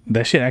do?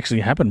 that shit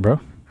actually happened, bro.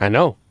 I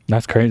know.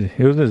 That's crazy.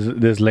 It was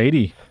this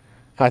lady.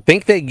 I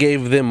think they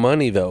gave them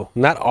money, though.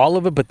 Not all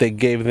of it, but they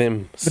gave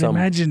them But some.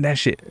 imagine that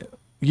shit.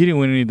 You didn't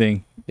win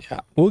anything.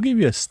 Yeah. We'll give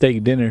you a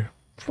steak dinner.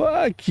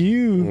 Fuck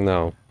you.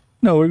 No.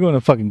 No, we're going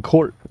to fucking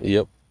court.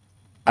 Yep.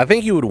 I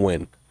think you would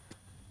win.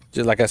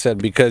 Just like I said,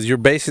 because you're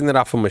basing it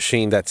off a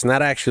machine that's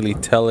not actually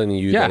telling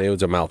you Yeah. that it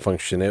was a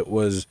malfunction. It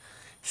was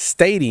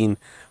stating,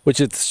 which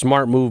is a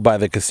smart move by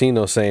the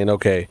casino, saying,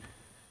 okay,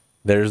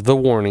 there's the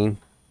warning.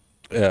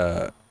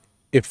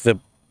 If the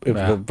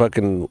Yeah.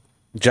 fucking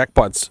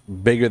jackpot's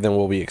bigger than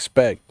what we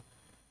expect,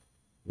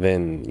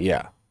 then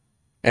yeah.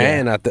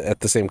 And at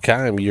the same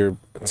time, you're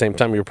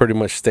pretty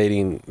much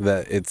stating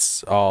that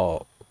it's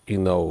all,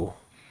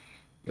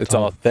 it's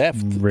all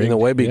theft in a rigged,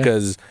 way, yeah.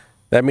 because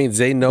that means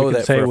they know They can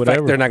that say for a whatever.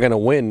 fact they're not going to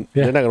win.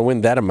 Yeah. They're not going to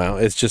win that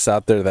amount. It's just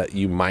out there that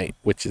you might,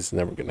 which is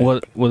never going to Well,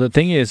 happen. well, the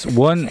thing is,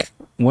 one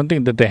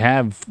thing that they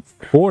have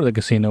for the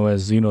casino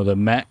is,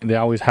 they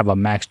always have a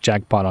max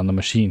jackpot on the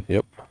machine.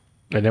 Yep.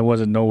 And it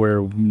wasn't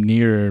nowhere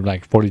near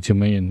like 42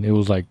 million. It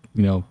was like,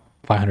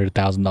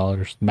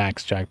 $500,000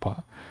 max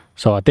jackpot.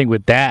 So I think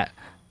with that,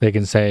 they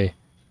can say,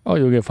 oh,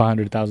 you'll get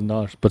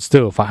 $500,000. But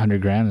still,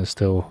 500 grand is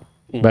still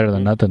better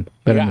than nothing.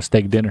 Better than Yeah. a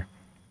steak dinner.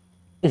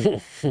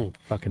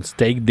 Fucking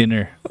steak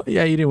dinner. Oh,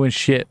 yeah, you didn't win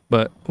shit,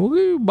 but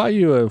we'll buy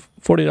you a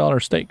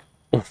 $40 steak.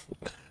 I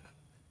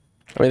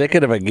mean, they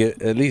could have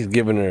at least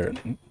given her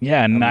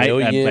Yeah, a night at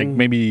like million?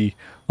 maybe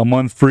a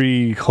month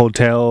free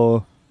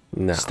hotel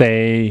no.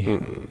 stay,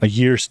 a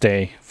year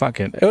stay. Fuck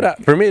it.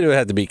 For me, it would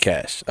have to be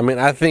cash. I mean,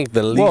 I think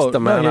the least Well, no,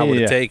 amount I yeah, would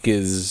yeah. take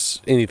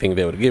is anything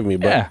they would give me.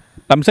 But Yeah,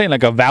 I'm saying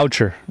like a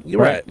voucher.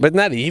 You're right. But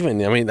not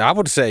even. I mean, I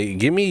would say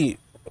give me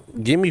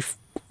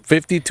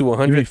 50 to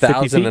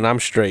 100,000 feet? and I'm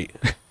straight.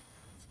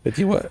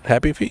 50 what?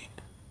 Happy Feet?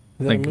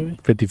 Is that a movie?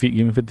 Like 50 feet.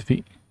 Give me 50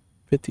 feet.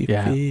 50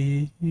 Yeah.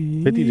 feet.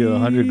 50 to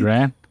 100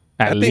 grand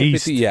I at think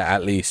least. 50, yeah,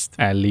 at least.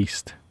 At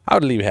least. I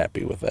would leave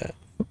happy with that.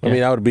 I Yeah.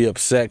 mean, I would be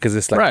upset because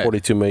it's like Right.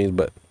 42 million,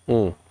 but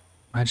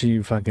Imagine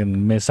you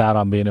fucking miss out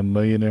on being a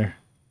millionaire.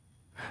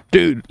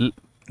 Dude,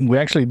 we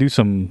actually do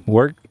some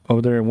work over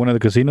there at one of the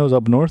casinos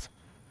up north.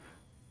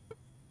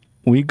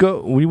 We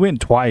went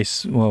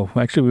twice. Well,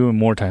 actually we went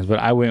more times, but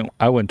I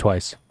went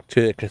twice.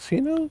 to the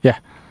casino? Yeah.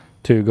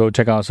 To go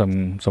check out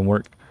some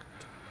work.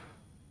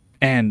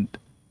 And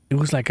it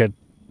was like a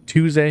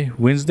Tuesday,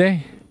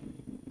 Wednesday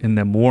in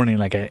the morning,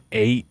 like at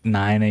 8,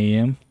 9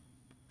 a.m.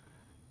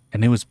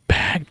 And it was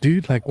packed,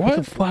 dude. Like, what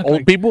the fuck? Old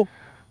Like, people?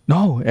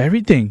 no,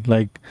 everything.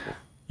 Like,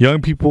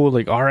 young people,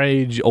 like our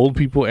age, old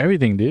people,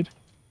 everything, dude.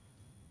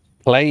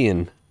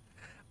 Playing.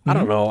 I Mm-hmm.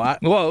 don't know.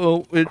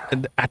 Well,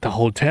 at the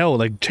hotel,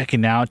 like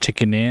checking out,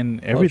 checking in,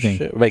 everything.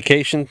 Oh,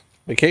 shit.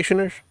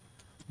 Vacationers?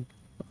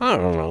 I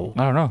don't know.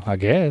 I don't know. I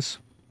guess.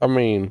 I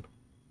mean,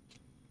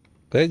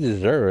 they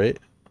deserve it.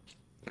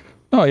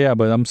 Oh, yeah,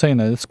 but I'm saying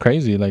that it's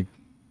crazy. Like,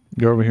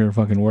 you're over here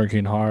fucking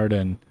working hard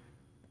and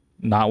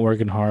not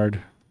working hard,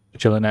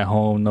 chilling at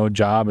home, no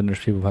job, and there's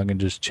people fucking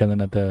just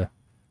chilling at the.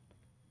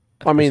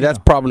 I mean, that's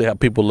probably how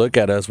people look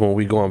at us when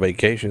we go on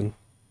vacation.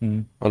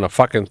 Mhm. On a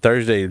fucking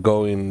Thursday,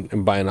 going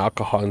and buying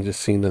alcohol and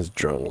just seeing us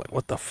drunk. Like,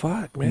 what the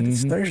fuck, man?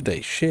 It's Mhm.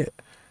 Thursday. Shit.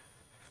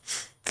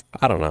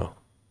 I don't know.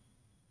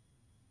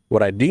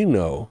 What I do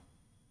know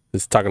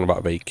is talking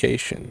about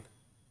vacation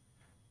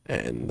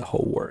and the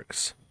whole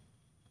works.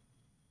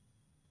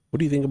 What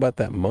do you think about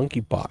that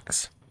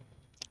monkeypox?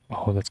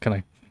 Oh, that's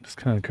kind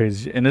of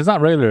crazy. And it's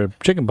not regular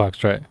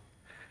chickenpox, right?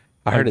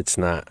 I heard it's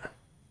not,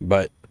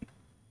 but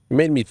it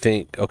made me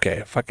think,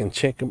 okay, fucking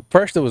chicken.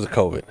 First, it was a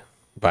COVID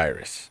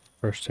virus.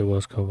 First, it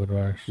was COVID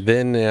virus.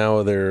 Then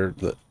now they're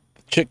the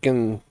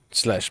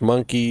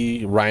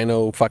chicken/monkey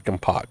rhino fucking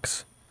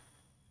pox.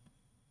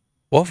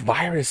 What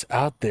virus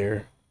out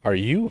there are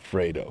you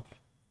afraid of?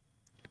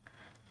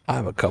 I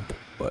have a couple,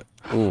 but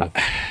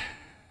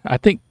I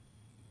think.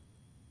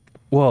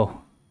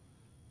 Well,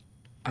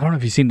 I don't know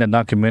if you've seen that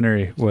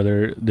documentary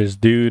where this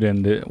dude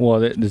and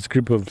this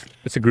group of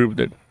it's a group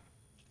that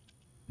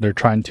they're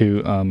trying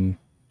to.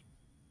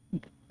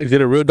 is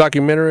it a real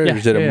documentary or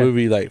is it a yeah.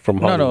 movie like from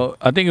Hollywood? No.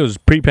 I think it was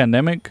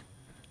pre-pandemic.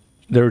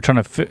 They were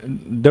trying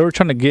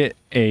to get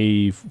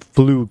a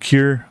flu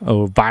cure,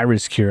 a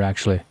virus cure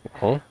actually,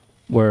 Huh?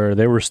 where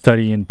they were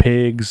studying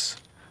pigs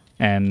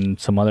and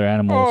some other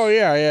animals. Oh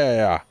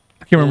yeah.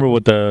 I can't remember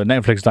what the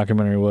Netflix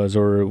documentary was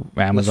or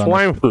The Amazon.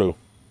 swine flu.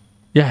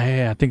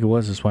 Yeah. I think it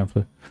was the swine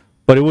flu,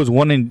 but it was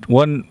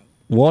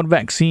one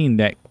vaccine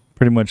that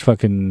pretty much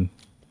fucking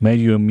made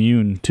you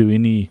immune to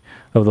any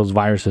of those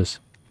viruses.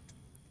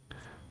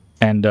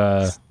 And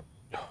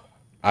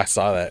I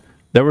saw that.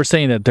 they were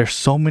saying that there's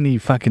so many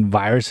fucking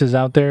viruses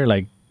out there,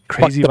 like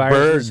crazy Fuck the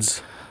viruses.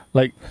 birds.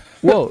 Like,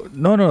 well,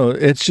 no,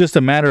 it's just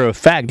a matter of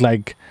fact.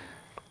 Like,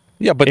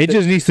 Yeah, but it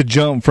just needs to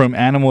jump from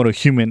animal to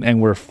human,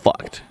 and we're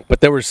fucked.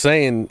 but they were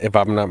saying, if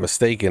I'm not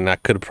mistaken, I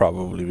could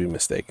probably be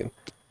mistaken.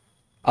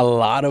 A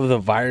lot of the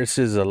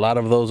viruses, a lot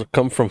of those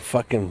come from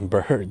fucking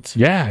birds.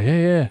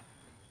 Yeah.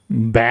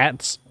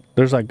 Bats.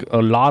 There's like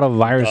a lot of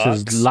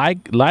viruses,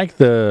 Ducks. like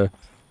the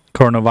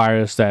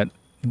coronavirus that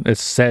is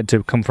said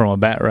to come from a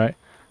bat, right?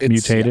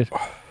 Mutated.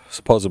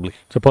 Supposedly.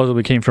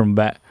 Supposedly came from a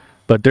bat,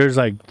 but there's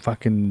like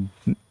fucking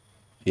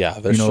Yeah,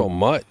 there's You know, so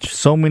much.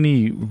 so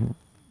many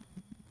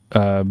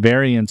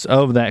variants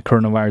of that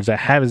coronavirus that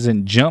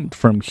hasn't jumped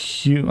from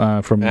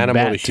from Animal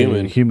bat to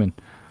human. human,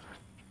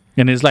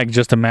 and it's like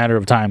just a matter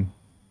of time.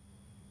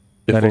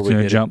 That it's we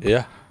gonna hit it. jump.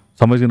 Yeah.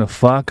 Somebody's gonna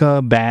fuck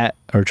a bat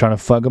or try to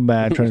fuck a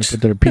bat, trying to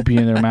put their pee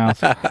in their mouth.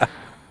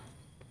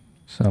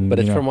 But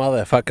it's from all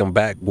that fucking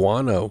bat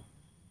guano.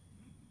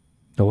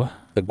 the what?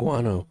 The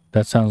guano.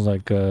 That sounds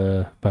like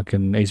a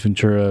fucking Ace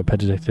Ventura Pet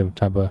Detective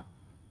type of.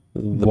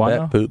 The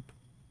Guano? bat poop.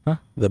 Huh?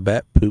 The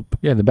bat poop.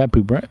 Yeah, the bat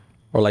poop, right?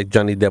 Or like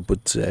Johnny Depp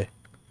would say,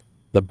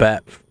 the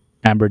bat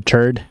Amber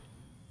turd.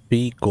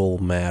 fecal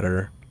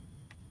matter.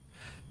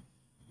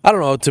 I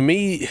don't know. To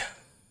me,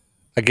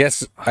 I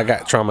guess I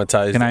got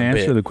traumatized. Can I a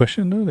answer bit. the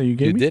question though that you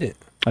gave You me? did it.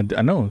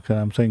 I know. 'Cause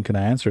I'm saying, can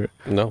I answer it?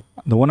 No.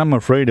 The one I'm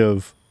afraid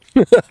of.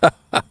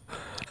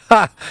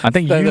 I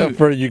think Stand you. up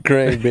for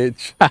Ukraine,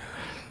 bitch.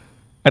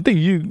 I think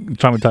you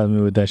traumatized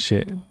me with that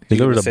shit. 'Cause You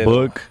there was gonna say a that?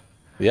 book.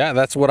 Yeah,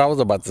 that's what I was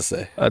about to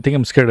say. I think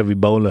I'm scared of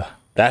Ebola.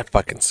 That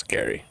fucking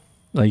scary.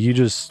 Like you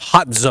just.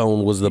 Hot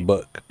Zone was the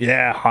book.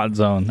 Yeah, hot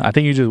zone. I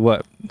think you just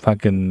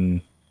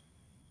fucking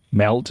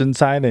melt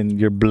inside and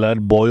your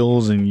blood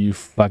boils and you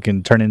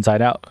fucking turn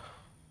inside out.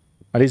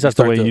 At least that's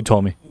the start way to- you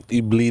told me.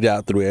 You bleed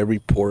out through every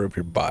pore of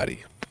your body.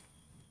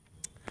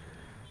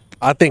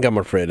 I think I'm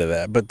afraid of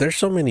that. But there's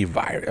so many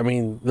virus. I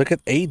mean, look at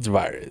AIDS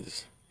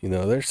virus. You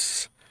know,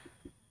 it's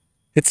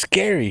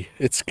scary.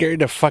 It's scary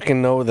to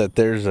fucking know that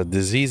there's a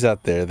disease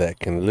out there that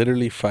can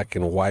literally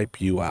fucking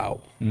wipe you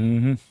out.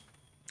 Mm-hmm.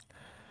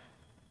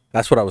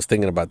 That's what I was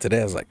thinking about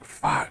today. I was like,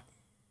 fuck.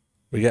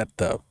 We got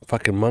the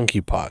fucking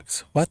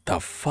monkeypox. What the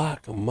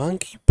fuck?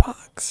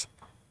 Monkeypox?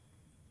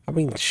 I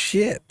mean,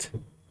 shit.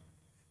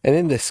 And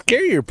then the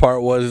scarier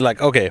part was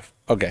like, okay,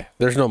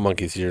 there's no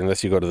monkeys here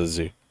unless you go to the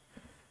zoo.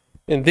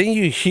 And then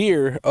you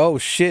hear, oh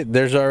shit,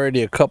 there's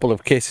already a couple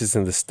of cases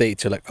in the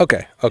States. You're like,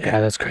 okay. Yeah,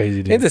 that's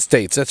crazy, dude. In the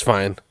States, that's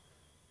fine.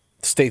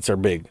 The States are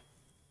big.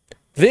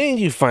 Then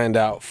you find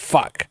out,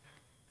 fuck,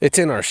 it's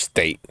in our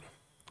state.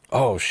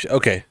 Oh shit,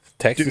 okay.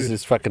 Texas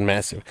is fucking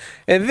massive.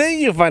 And then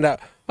you find out,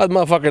 a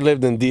motherfucker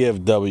lived in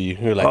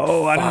DFW. You're like,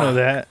 Oh, I didn't know fuck.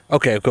 that.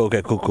 Okay,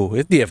 cool.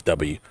 It's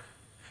DFW.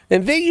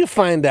 And then you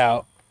find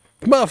out,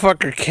 the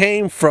motherfucker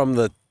came from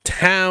the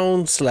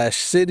town slash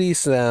city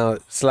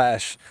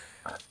slash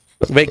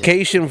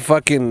vacation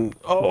fucking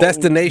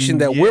destination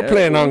that we're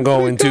planning on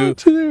going to.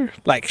 there.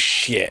 Like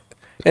shit.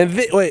 And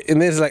wait,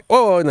 and it's like,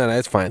 oh no,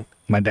 it's fine.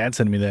 My dad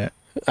sent me that.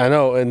 I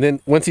know. And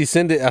then once he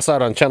sent it, I saw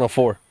it on Channel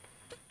 4.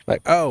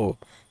 Like, oh.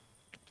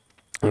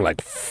 I'm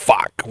like,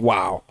 fuck,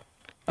 wow.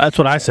 That's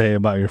what I say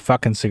about your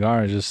fucking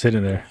cigar just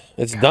sitting there.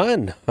 It's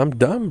done. I'm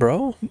done,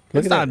 bro. Look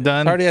It's at not that.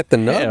 done. It's already at the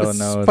nub. Hell It's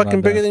no, it's fucking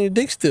not bigger done. than your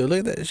dick still.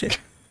 Look at that shit.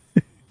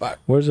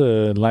 Where's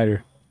a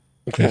lighter?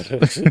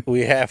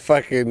 We have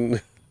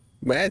fucking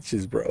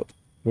matches, bro.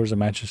 Where's the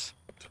matches?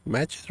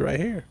 Matches right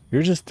here.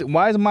 You're just.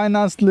 Why is mine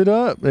not lit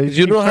up? It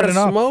You keeps know how to turning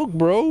off. smoke,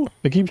 bro.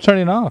 It keeps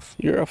turning off.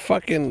 You're a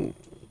fucking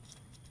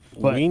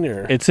But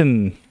wiener. It's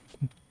in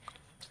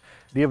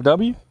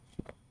DFW.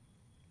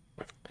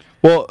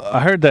 Well, I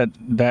heard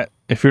that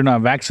if you're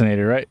not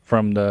vaccinated, right,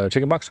 from the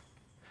chicken pox,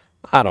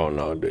 I don't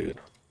know, dude.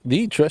 Do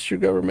you trust your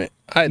government?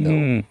 I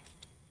don't.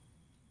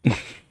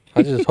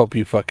 I just hope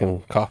you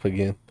fucking cough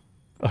again.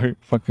 Are you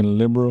fucking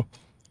liberal?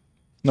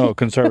 No,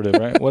 conservative,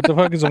 right? What the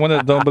fuck is the one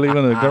that don't believe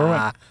in the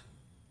government?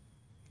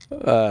 I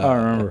don't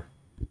remember.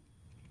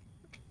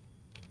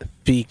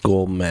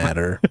 Fecal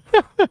matter.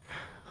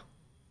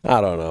 I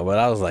don't know, but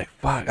I was like,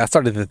 fuck. I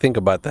started to think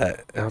about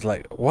that. I was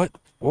like, what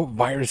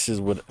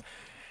viruses would...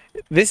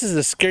 This is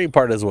the scary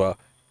part as well.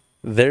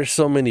 There's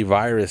so many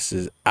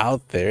viruses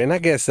out there, and I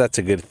guess that's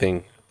a good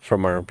thing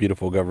from our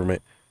beautiful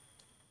government,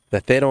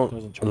 that they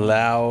don't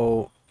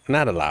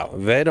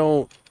they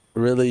don't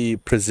really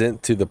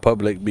present to the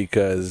public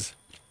because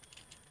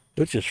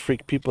it'll just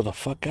freak people the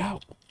fuck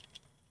out.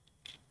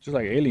 Just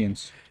like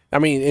aliens. I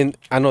mean, and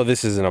I know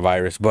this isn't a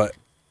virus, but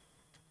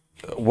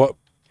what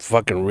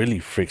fucking really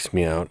freaks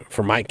me out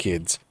for my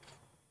kids,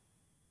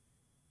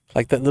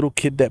 like that little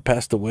kid that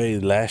passed away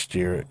last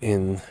year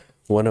in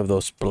one of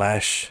those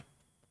splash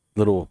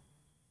little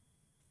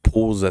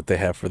pools that they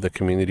have for the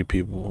community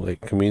people,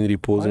 like community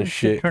pools and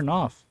shit. Turn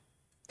off.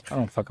 I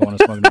don't fucking want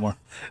to smoke anymore.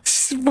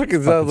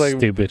 Fucking sounds like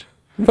stupid.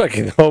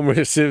 fucking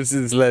Homer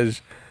Simpson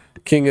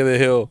 / King of the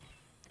Hill.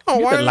 Oh,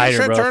 Get why the does lighter,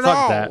 shit bro. turn Fuck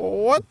off? that.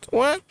 What?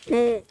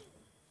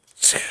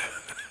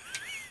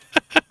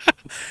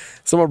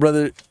 So my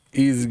brother,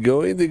 he's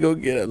going to go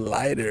get a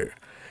lighter.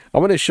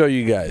 I'm going to show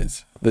you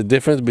guys the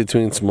difference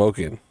between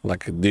smoking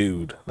like a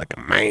dude, like a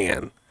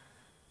man.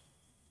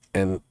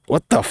 And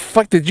what the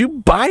fuck? Did you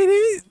bite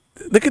it?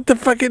 Look at the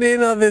fucking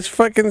end of this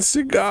fucking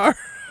cigar.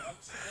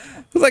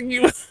 It's like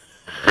you...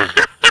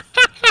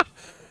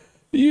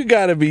 You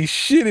gotta be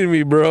shitting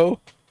me, bro.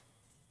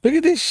 Look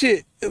at this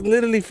shit. It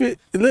literally fit.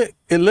 Look,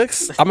 it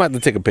looks... I'm about to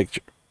take a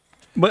picture.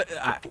 But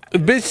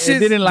Bitch, shit,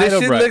 didn't light this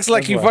up shit right. looks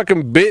like That's you why.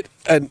 fucking bit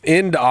an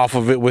end off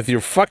of it with your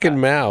fucking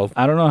mouth.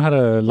 I don't know how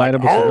to light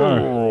up a cigar.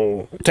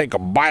 Oh, take a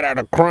bite out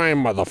of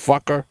crime,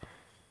 motherfucker.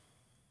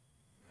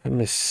 Let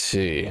me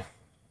see.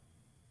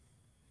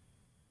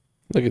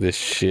 Look at this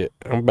shit.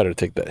 I better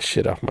take that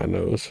shit off my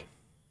nose.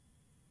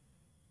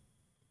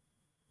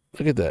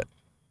 Look at that.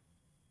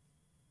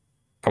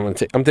 I'm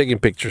taking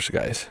pictures,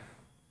 guys.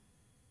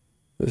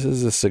 This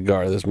is a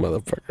cigar. This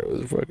motherfucker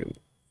was fucking...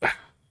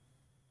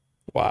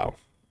 Wow.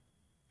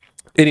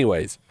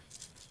 Anyways.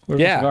 Where's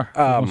Yeah,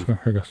 the cigar?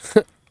 Here it goes.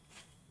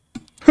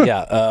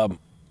 Yeah,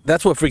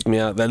 that's what freaked me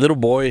out. That little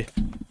boy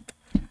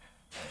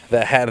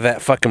that had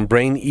that fucking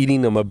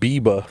brain-eating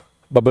amoeba.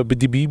 Did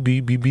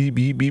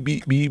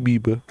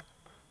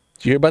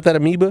you hear about that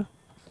amoeba?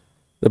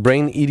 The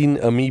brain-eating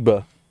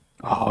amoeba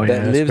Oh, yeah.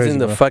 that that's lives crazy, in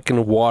the bro.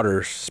 fucking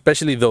waters,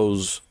 especially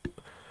those,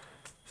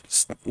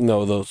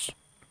 those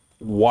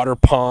water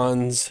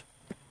ponds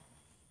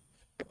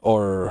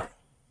or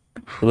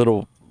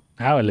little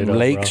How it lit up,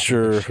 lakes bro.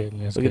 or Shit,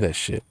 that's look at good. that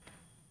shit.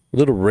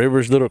 Little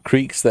rivers, little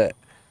creeks that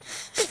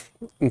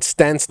in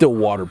standstill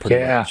water, pretty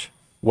Yeah. much,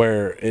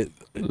 where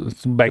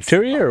It's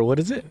bacteria or what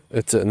is it?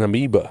 it's an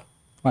amoeba.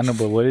 I know,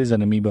 but what is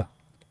an amoeba?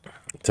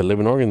 It's a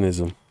living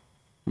organism,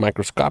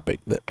 microscopic,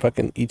 that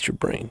fucking eats your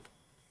brain.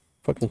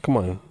 Fucking come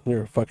on,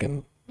 you're a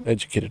fucking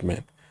educated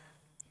man.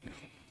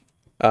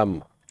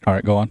 All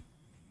right, go on.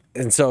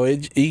 And so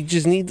you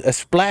just need a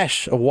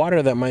splash of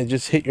water that might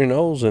just hit your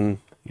nose and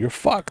you're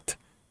fucked.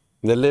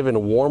 They live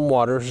in warm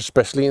waters,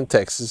 especially in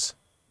Texas.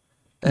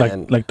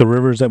 And Like the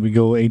rivers that we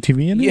go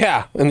ATV in?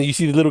 yeah, and you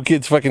see the little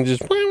kids fucking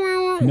just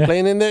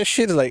playing in that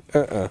shit. It's like,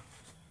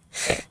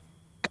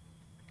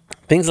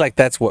 Things like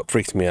that's what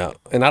freaks me out.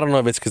 And I don't know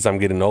if it's because I'm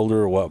getting older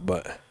or what,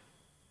 but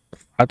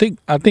I think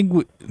yeah, I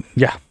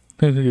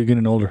think you're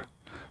getting older.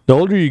 The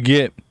older you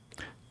get,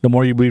 the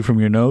more you bleed from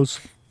your nose.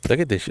 look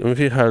at this shit. Let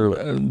me see how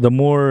The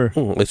more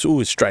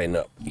it's straighten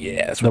up.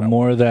 Yeah, that's the what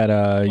more that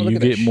look you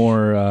at that get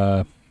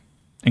more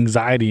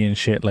anxiety and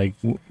shit, like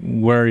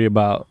worry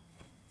about.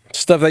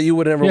 stuff that you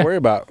would never Yeah. worry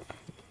about.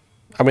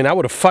 I mean, I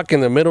would have fucked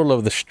in the middle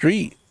of the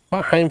street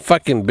behind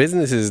fucking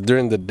businesses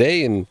during the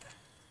day, and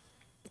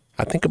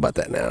I think about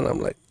that now, and I'm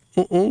like,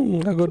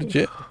 I'll go to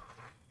jail.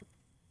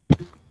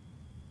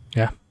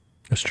 Yeah,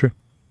 that's true.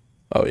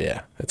 Oh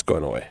yeah, it's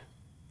going away.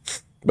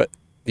 But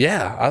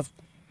yeah, I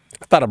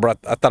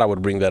thought I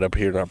would bring that up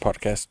here in our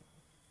podcast,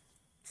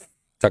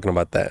 talking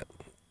about that.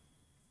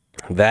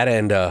 That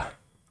and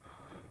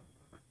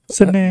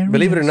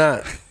believe it or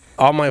not,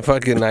 all my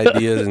fucking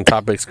ideas and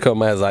topics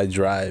come as I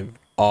drive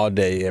all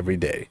day, every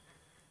day.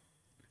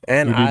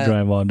 And You do I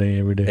drive all day,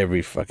 every day.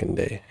 every fucking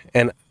day.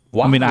 And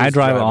while I mean, I was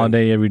drive all driving-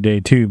 day, every day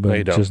too, No,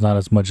 you but don't. just not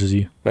as much as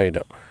you. No, you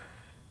don't.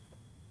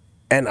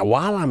 And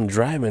while I'm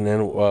driving,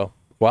 and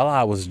while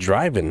I was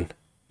driving,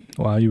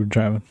 While you were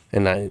driving.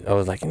 and I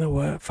was like, you know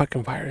what,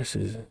 fucking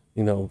viruses,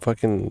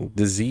 fucking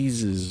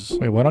diseases,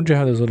 Wait, why don't you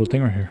have this little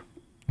thing right here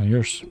on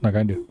yours, like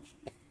I do?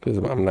 because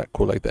I'm not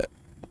cool like that.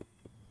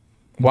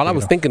 While I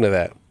was know. thinking of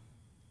that,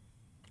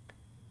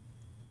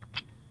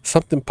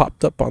 something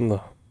popped up on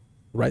the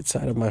right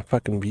side of my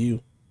fucking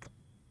view.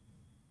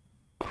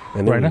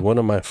 And it Right was now? one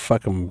of my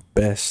fucking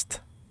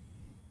best,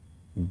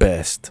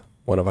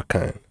 one of a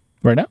kind.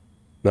 Right now?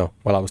 No,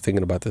 while I was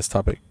thinking about this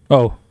topic,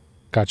 Oh,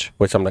 gotcha.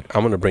 which I'm like,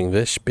 I'm going to bring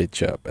this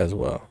bitch up as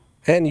well.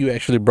 And you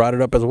actually brought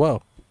it up as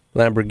well.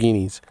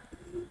 Lamborghinis.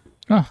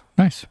 Oh,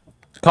 nice.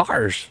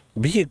 Cars.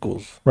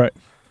 Vehicles. Right.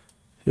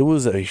 It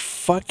was a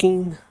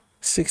fucking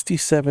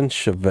 67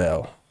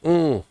 Chevelle.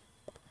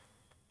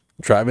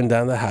 Driving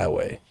down the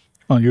highway.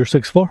 On your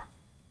 6'4"?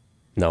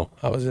 No,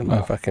 I was in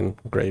my fucking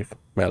gray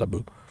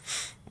Malibu.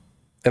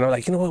 And I'm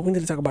like, you know what? We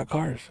need to talk about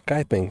cars,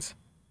 guy things.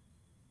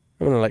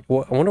 I'm like,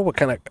 well, I wonder what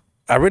kind of.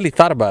 I really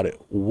thought about it.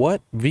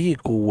 What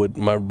vehicle would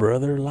my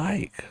brother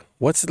like?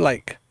 What's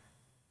like?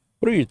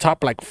 What are your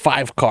top like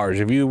 5 cars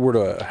if you were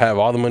to have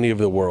all the money of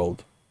the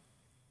world,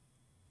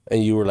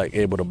 and you were like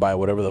able to buy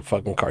whatever the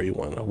fucking car you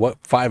want? What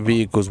 5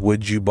 vehicles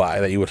would you buy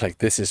that you was like,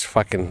 this is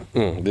fucking,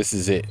 this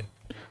is it?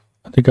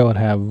 I think I would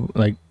have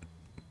like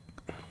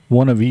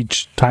one of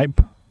each type.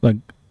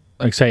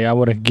 Like say I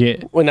would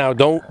get. Well, now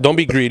don't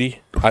be greedy.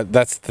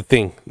 That's the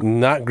thing.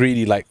 Not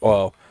greedy. Like,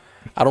 well,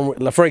 I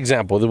don't. For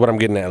example, this is what I'm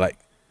getting at. Like,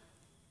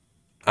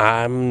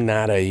 I'm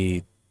not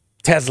a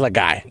Tesla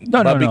guy.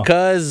 No, but no.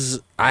 because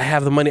I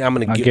have the money, I'm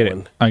gonna get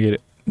one. I get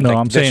it. No, Like,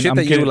 I'm the saying shit I'm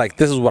that you getting were like,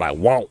 this is what I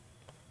want.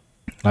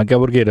 like I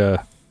would get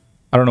a.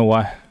 I don't know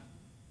why.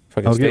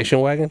 Fucking I'll get- station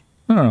wagon.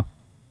 No.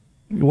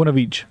 One of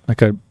each,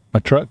 like a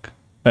truck,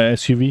 a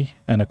SUV,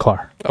 and a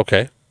car.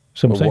 Okay.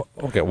 So I'm saying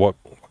Okay. What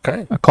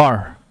kind? a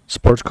car,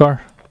 sports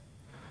car,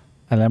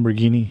 a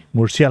Lamborghini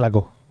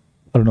Murcielago.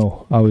 I don't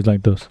know. I always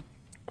like those.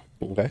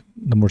 Okay.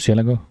 The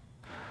Murcielago.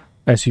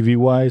 SUV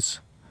wise,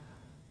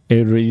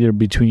 it would either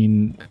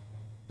between.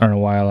 I don't know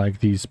why I like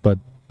these, but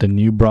the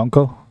new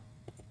Bronco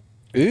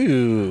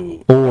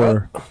Ooh.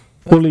 or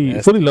fully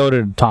nasty.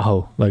 loaded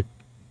Tahoe, like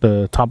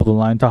the top of the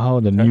line Tahoe,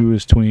 the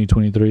newest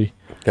 2023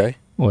 Okay.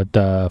 with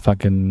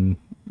fucking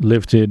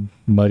lifted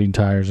mudding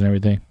tires and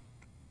everything,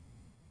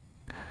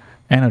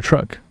 and a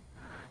truck,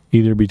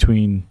 either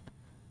between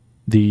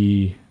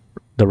the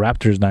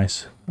Raptor's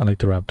nice. I like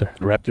the Raptor,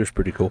 Raptor's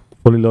pretty cool.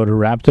 fully loaded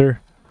Raptor,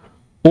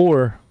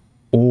 or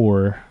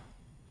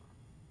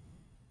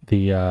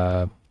the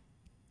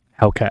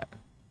Hellcat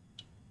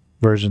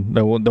version.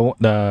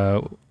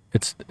 The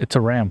it's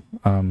a Ram,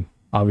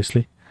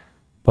 obviously,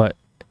 but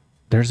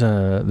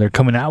they're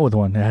coming out with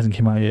one. It hasn't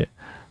came out yet.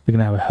 They're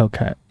gonna have a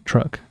Hellcat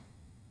truck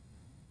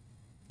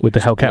with the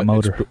Hellcat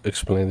motor.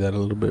 Explain that a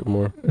little bit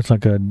more. It's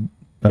like a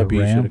Maybe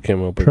you should Ram have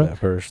came up with truck? that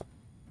first.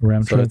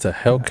 Ram So truck. it's a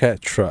Hellcat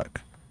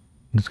truck.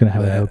 It's gonna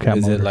have a Hellcat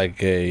Is motor. it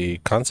like a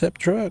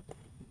concept truck?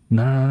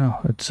 No.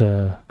 It's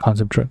a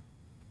concept truck.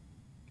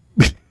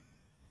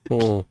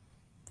 Hmm.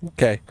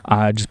 Okay.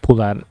 I just pulled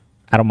that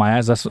out of my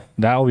ass.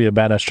 That would be a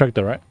badass truck,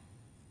 though, right?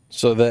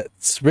 So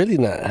that's really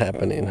not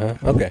happening, huh?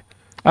 Okay.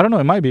 I don't know.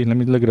 It might be. Let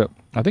me look it up.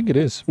 I think it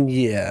is.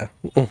 Yeah.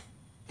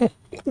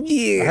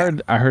 Yeah.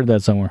 I heard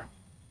that somewhere.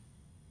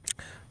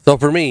 So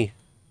for me,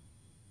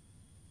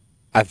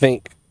 I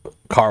think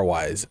car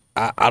wise,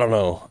 I don't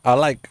know. I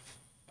like,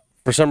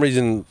 for some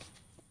reason,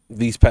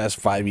 these past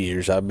 5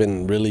 years, I've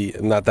been really,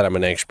 not that I'm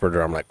an expert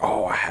or I'm like,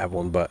 oh, I have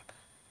one, but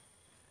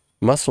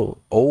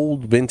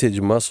old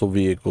vintage muscle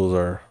vehicles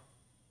are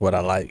what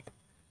I like.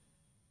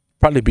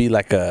 Probably be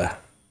like I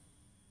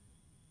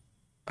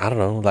don't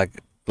know,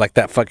 like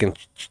that fucking,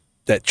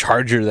 that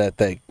Charger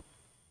that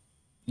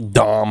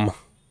Dom.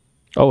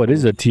 Oh, it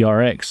is a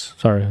TRX.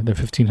 Sorry, the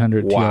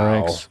 1500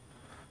 Wow. TRX.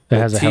 That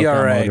has a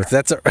Hellcat motor.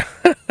 That's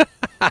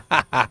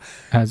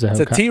Has a it's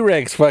a Hellcat.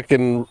 T-Rex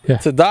fucking, Yeah.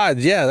 it's a Dodge.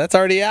 Yeah, that's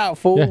already out,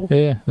 fool.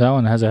 Yeah. That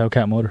one has a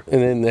Hellcat motor.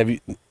 And then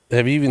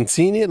have you even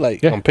seen it,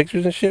 like Yeah. on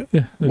pictures and shit?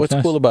 Yeah. It looks What's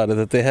nice. cool about it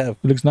that they have?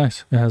 It looks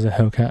nice. It has a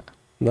Hellcat.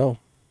 No,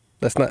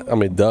 that's not. I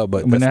mean, duh, but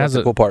I mean, that's it not has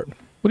the a- cool part.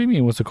 What do you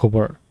mean? What's the cool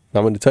part?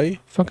 I'm going to tell you.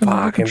 Fucking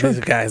And truck. this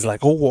guy's like,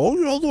 oh,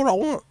 that's what I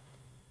want.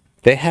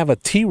 They have a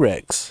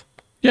T-Rex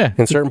Yeah.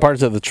 in certain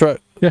parts of the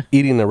truck Yeah.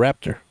 eating a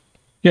raptor.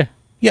 Yeah.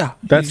 Yeah,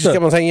 That's you just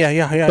kept on saying,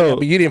 yeah, So-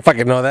 but you didn't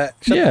fucking know that.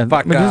 Shut Yeah, the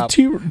fuck but up. it's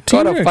Go to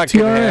T-Rex, fucking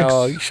TRX.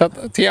 hell. You shut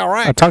the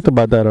TRX. I talked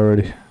about that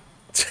already.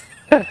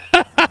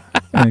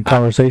 In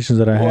conversations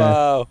that I had.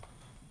 Wow.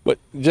 But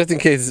just in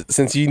case,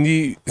 since you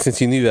knew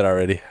that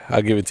already,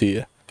 I'll give it to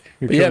you.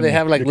 But yeah, they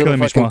have like little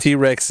fucking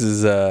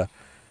T-Rexes,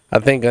 I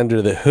think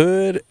under the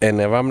hood,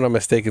 and if I'm not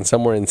mistaken,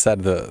 somewhere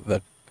inside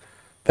the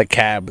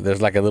cab,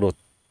 there's like a little,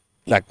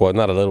 like, well,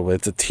 not a little,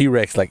 it's a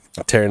T-Rex like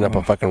tearing up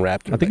a fucking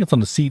raptor. I think it's on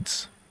the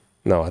seats,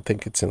 No, I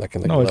think it's in like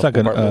No, it's like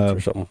an, compartments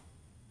or something.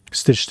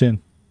 stitched in.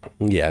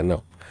 Yeah,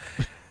 no,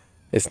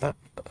 it's not.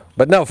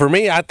 But no, for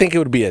me, I think it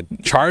would be a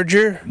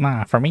Charger.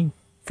 Nah, for me.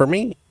 For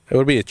me, it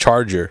would be a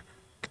Charger.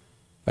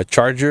 A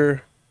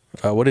Charger,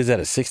 what is that,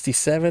 a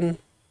 67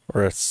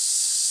 or a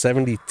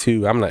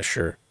 72? I'm not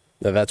sure.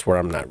 No, that's where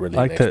I'm not really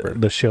Like an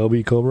expert. the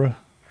Shelby Cobra.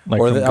 Like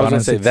Or from I was Gone going in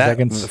to say 60 that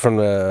Seconds. from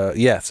the,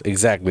 yes,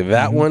 exactly.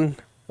 That one,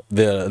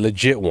 the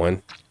legit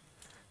one,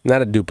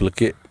 not a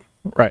duplicate.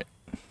 Right.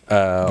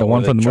 The or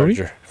one from the movie?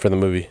 Charger, for the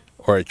movie,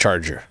 or a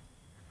Charger.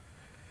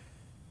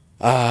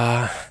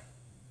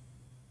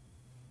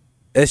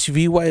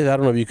 SUV wise, I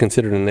don't know if you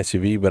consider it an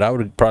SUV, but I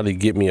would probably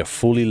get me a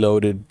fully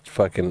loaded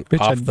fucking Bitch,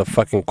 off the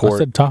fucking I court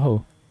said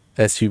Tahoe.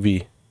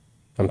 SUV.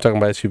 I'm talking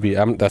about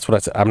SUV. That's what I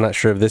said. I'm not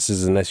sure if this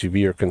is an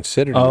SUV or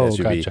considered an Oh,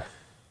 SUV. gotcha.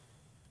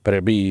 But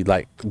it'd be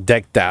like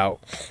decked out,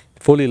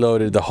 fully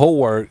loaded, the whole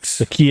works.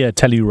 The Kia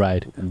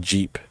Telluride.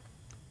 Jeep.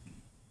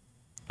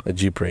 A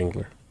Jeep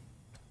Wrangler.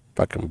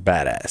 Fucking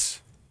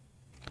badass.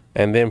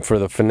 And then for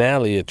the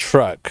finale, a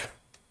truck.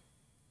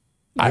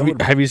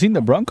 Have you seen the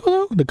Bronco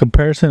though? The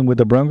comparison with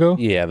the Bronco?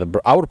 Yeah,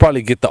 I would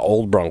probably get the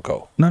old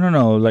Bronco.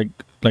 No.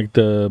 Like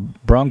the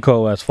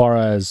Bronco, as far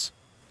as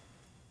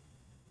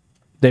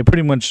they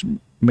pretty much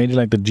made it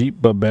like the Jeep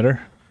but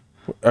better.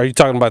 Are you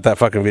talking about that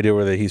fucking video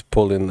where he's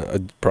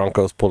pulling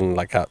Bronco's pulling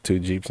like out two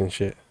Jeeps and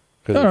shit?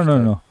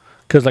 No.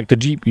 Because like the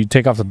Jeep, you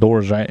take off the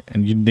doors, right,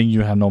 and then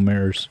you have no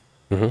mirrors.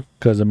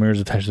 Because the mirror's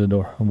attached to the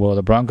door. Well,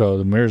 the Bronco,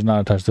 the mirror's not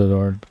attached to the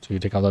door, so you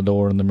take out the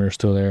door and the mirror's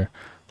still there.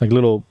 Like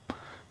little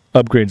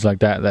upgrades like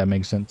that. That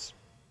makes sense.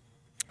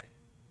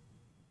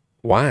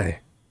 Why?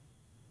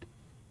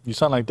 You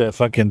sound like the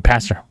fucking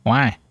pastor.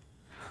 Why?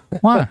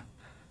 Why?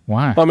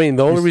 I mean,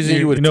 the only reason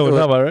you would know what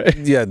I'm talking about, right?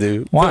 Yeah,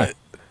 dude. Why?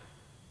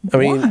 I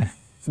mean, Why?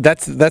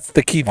 that's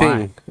the key Why?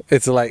 thing.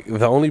 It's like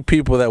the only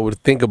people that would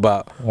think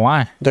about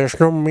Why? there's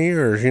no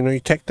mirrors. You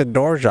take the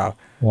doors off.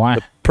 Why?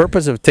 The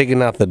purpose of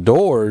taking out the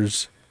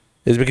doors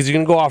is because you're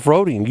gonna go off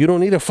roading. You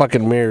don't need a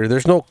fucking mirror.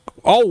 There's no.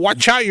 Oh,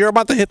 watch out! You're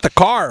about to hit the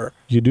car.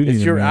 You do need.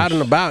 If you're out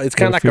and about, it's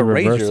kind of like a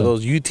Ranger.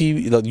 Those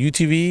UTVs.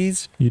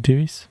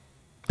 UTVs.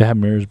 They have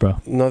mirrors, bro.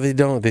 No, they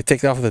don't. They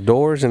take off the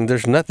doors and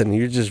there's nothing.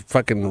 You're just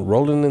fucking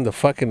rolling in the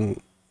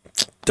fucking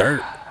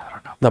dirt,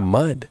 the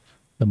mud.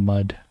 The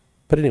mud.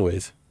 But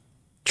anyways,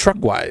 truck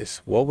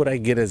wise, what would I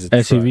get as a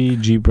SUV,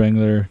 truck? Jeep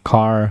Wrangler,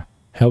 car,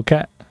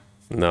 Hellcat,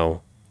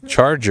 No,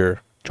 Charger.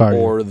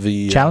 Or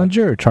the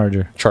Challenger or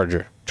Charger?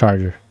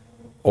 Charger.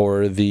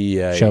 Or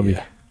the Shelby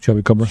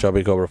Cobra.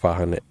 Shelby Cobra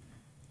 500.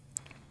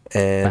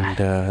 And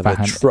the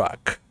 500.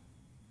 truck.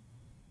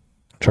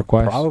 Truck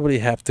wise. Probably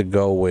have to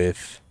go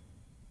with.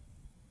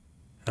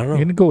 I don't know.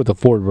 You're gonna go with the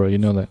Ford, bro. You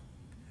know that.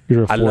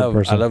 You're a Ford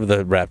person. I love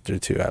the Raptor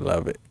too. I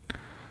love it.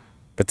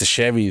 But the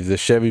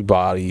Chevy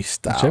body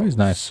style. The Chevy's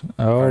nice.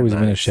 I've always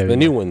been a Chevy. The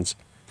new ones.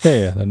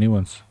 Yeah, the new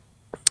ones.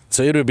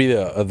 So it would be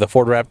the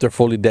Ford Raptor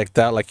fully decked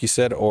out, like you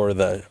said, or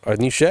a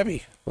new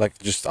Chevy, like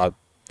just a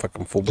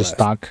fucking full blast. Just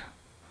stock.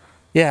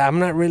 Yeah, I'm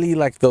not really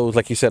like those,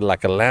 like you said,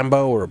 like a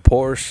Lambo or a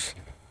Porsche.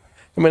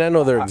 I mean, I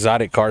know they're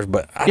exotic cars,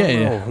 but I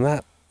don't know.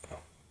 Not.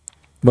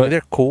 But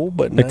they're cool,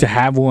 but like to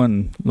have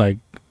one, like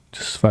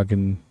just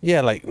fucking.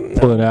 Yeah, like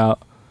pull it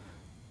out.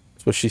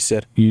 That's what she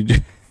said. You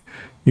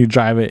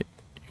drive it,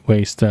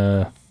 waste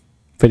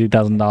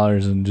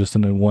 $50,000 in just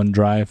in one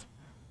drive.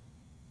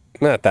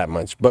 Not that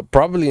much, but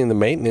probably in the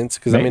maintenance.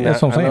 Because I mean,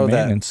 that's what I'm saying.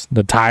 Maintenance.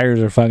 The tires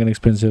are fucking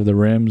expensive. The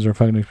rims are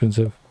fucking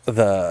expensive.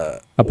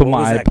 I put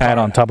my iPad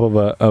on top of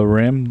a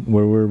rim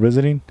where we're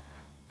visiting,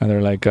 and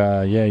they're like,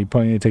 "Yeah, you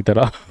probably need to take that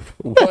off."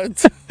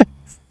 What?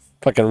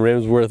 Fucking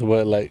rims worth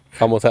what? Like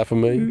almost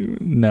 $500,000?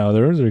 No,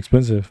 the rims are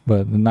expensive,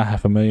 but not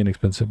 $500,000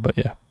 expensive. But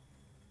yeah.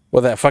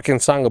 Well, that fucking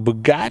song of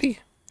Bugatti.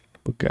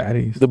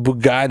 Bugattis. The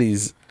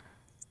Bugattis.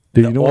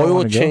 Dude, the you know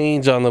oil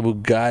change on the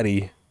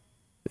Bugatti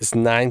is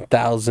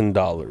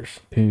 $9,000.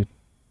 Dude.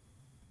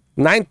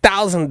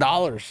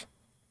 $9,000.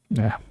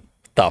 Yeah.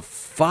 The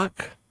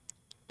fuck?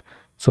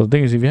 So the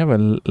thing is, if you have a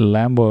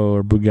Lambo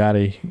or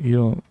Bugatti,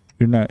 you're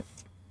not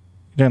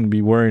gonna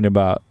be worried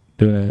about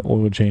doing an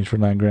oil change for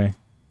 $9,000.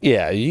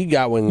 Yeah, you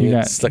got one.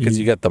 It's because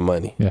you got the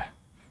money. Yeah.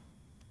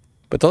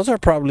 But those are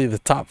probably the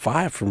top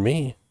 5 for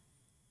me.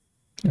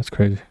 That's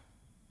crazy.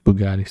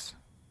 Bugattis.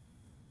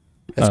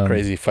 That's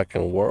crazy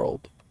fucking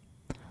world.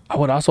 I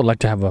would also like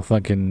to have a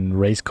fucking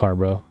race car,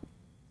 bro.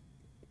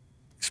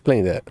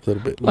 Explain that a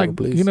little bit like, more,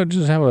 please.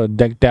 Just have a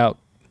decked out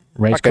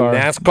race car.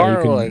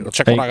 NASCAR? Like,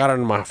 check what I got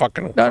in my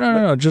fucking...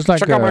 No. Just like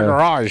check out my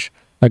garage.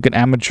 Like an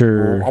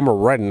amateur... I'm a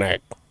redneck.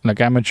 Like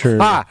amateur...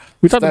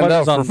 We talked about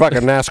this on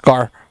fucking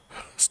NASCAR.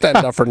 Stand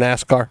up for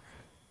NASCAR.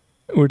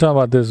 We were talking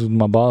about this with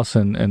my boss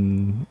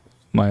and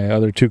my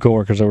other 2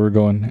 coworkers that were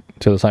going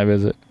to the site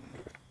visit.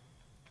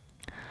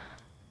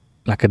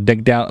 Like a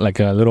decked out, like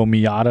a little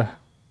Miata.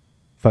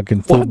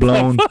 Fucking full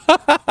blown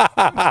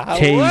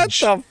cage. What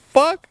the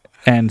fuck?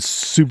 And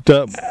souped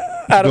up.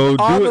 Out of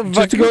all do the it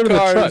just to go to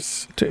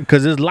cars. the truck.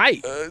 Because it's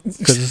light.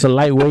 Because it's a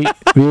lightweight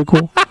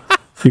vehicle.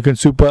 You can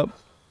soup up.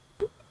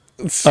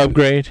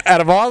 Upgrade.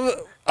 Out of all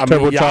the...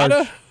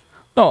 Turbocharged.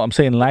 No, I'm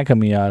saying like a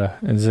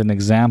Miata as an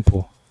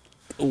example.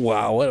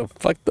 Wow, what a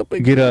fucked up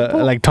example.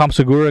 Get like Tom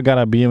Segura got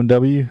a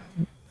BMW.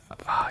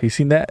 You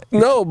seen that?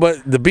 No,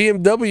 but the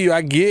BMW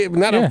I get,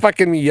 not a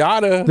fucking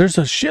Miata. There's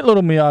a shitload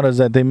of Miatas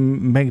that they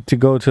make to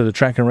go to the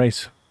track and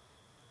race.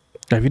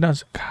 Have you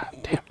not? God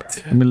damn, bro.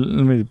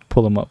 Let me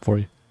pull them up for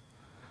you.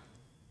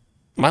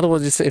 Might as well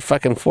just say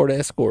fucking Ford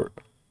Escort,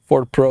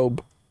 Ford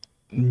Probe.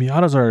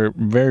 Miatas are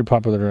very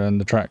popular on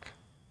the track.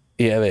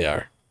 Yeah, they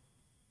are.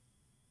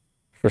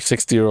 For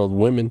 60-year-old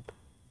women.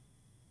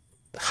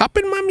 Hop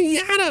in my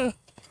Miata.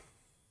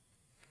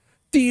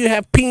 Do you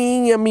have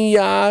Pina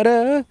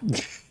Miata?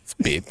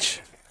 Bitch.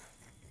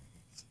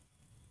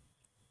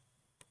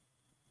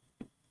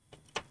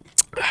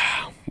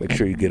 Make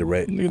sure you get it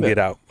right. Get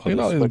out. You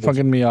know these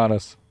fucking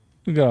Miatas.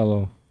 You got all of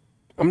them.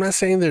 I'm not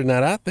saying they're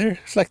not out there.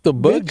 It's like the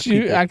bugs.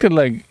 You acted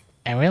like,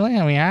 really? A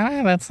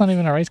Miata? That's not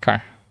even a race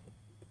car.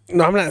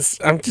 No, I'm not.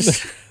 I'm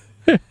just.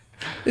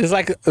 It's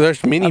like there's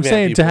minivan. I'm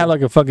saying to people. have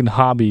like a fucking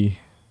hobby.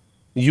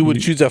 You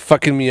would choose a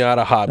fucking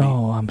Miata hobby.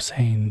 No, I'm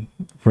saying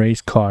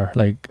race car,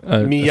 like a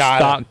Miata.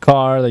 stock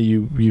car that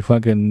you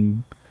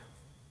fucking,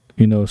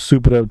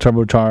 soup it up,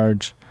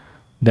 turbocharge,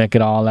 deck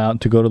it all out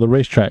to go to the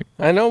racetrack.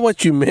 I know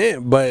what you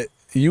meant, but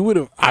you would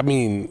have. I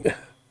mean,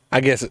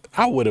 I guess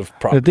I would have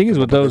probably. The thing is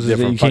with come up those a is that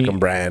different you can't- fucking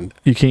brand.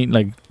 You can't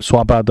like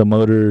swap out the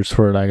motors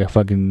for like a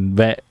fucking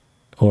vet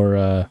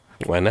or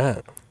Why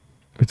not?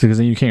 because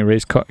then you can't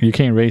race car. You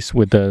can't race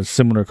with a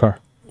similar car.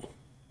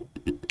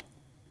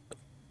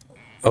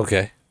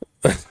 Okay.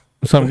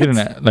 So I'm getting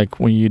at like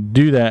when you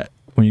do that,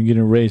 when you get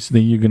in a race,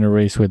 then you're gonna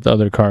race with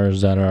other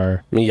cars that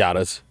are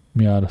Miatas.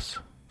 Miatas.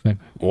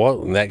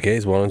 Well, in that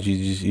case, why don't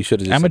you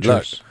should have just said, look,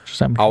 Amateurs.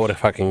 Just amateurs. I would have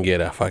fucking get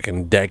a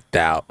fucking decked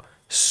out,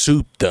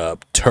 souped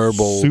up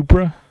turbo.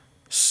 Supra,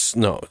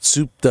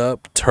 Souped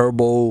up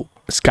turbo.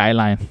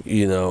 Skyline.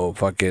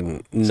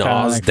 Fucking Skyline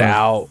nosed from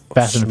out,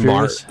 Fast and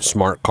Furious?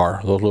 smart car.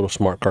 Those little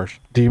smart cars.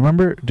 Do you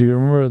remember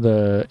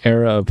the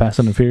era of Fast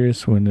and the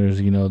Furious when there's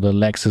the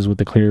Lexus with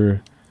the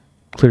clear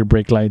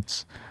brake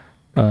lights,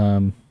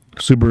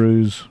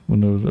 Subarus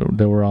when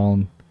they were all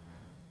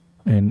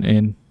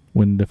in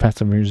when the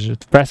Fast and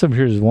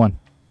Furious 1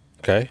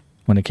 Okay.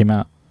 when it came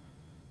out.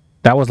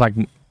 That was like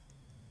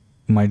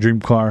my dream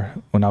car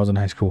when I was in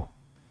high school.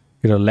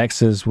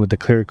 Lexus with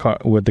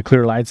the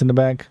clear lights in the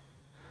back,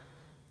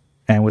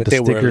 and with But the they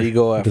were sticker.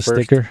 illegal at the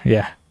first? sticker,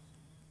 yeah.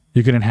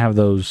 You couldn't have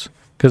those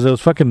because those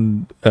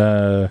fucking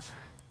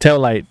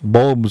taillight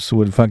bulbs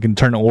would fucking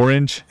turn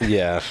orange.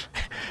 Yeah.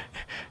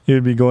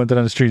 You'd be going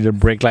down the street, the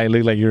brake light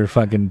look like you're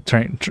fucking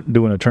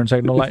doing a turn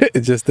signal light.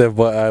 It's just that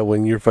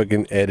when you're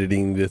fucking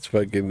editing this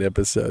fucking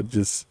episode,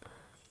 just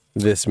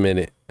this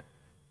minute,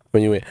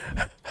 when you went,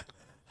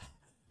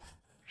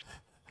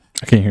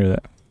 I can't hear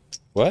that.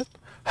 what?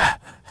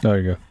 There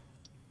you go.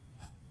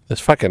 This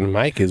fucking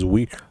mic is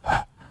weird.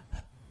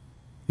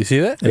 You see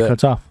that? It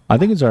cuts off. I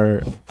think it's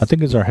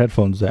our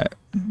headphones that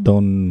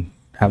don't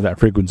have that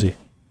frequency.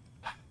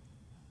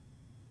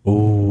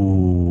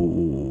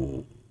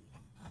 Ooh.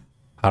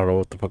 I don't know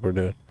what the fuck we're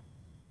doing.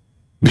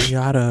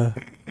 Miata.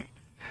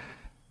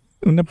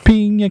 Una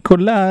piña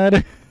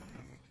colada.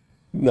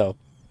 No.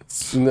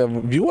 If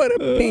you want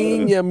a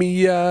pina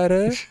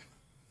Miata.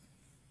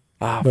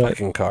 But-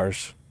 Fucking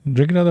cars.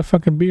 Drink another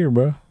fucking beer,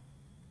 bro.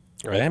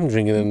 I am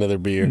drinking another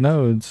beer.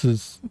 No, it's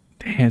just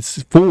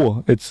it's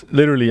full. It's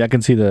literally I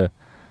can see the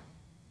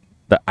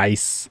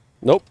ice.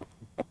 Nope.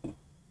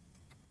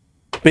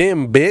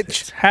 Bam, bitch.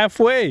 It's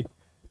halfway.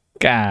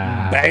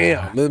 God.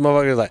 Bam. This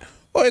motherfucker's like,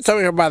 oh, it's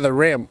over here by the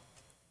rim.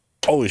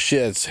 Oh,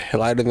 shit. It's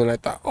lighter than I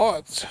thought. Oh,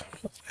 it's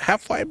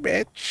halfway,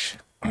 bitch.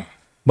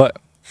 But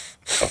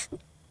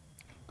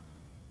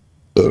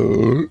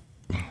that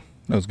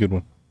was a good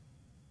one.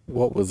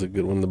 What was a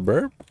good one? The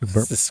burp? burp.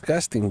 It's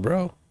disgusting,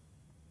 bro.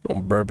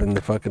 Don't burp in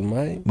the fucking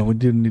mic. But we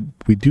do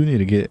need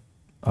to get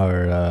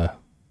our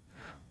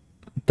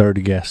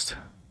third guest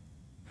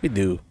We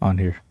do. on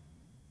here,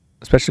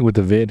 especially with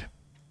the vid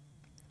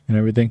and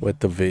everything. With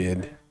the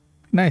vid.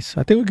 Nice.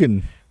 I think we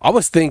can. I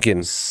was thinking,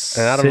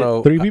 and I don't sit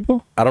know. 3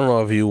 people. I don't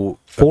know if you're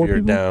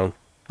people? down.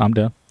 I'm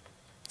down.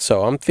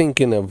 So I'm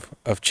thinking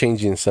of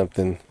changing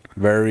something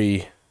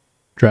very,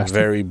 Drastic.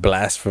 very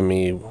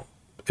blasphemy,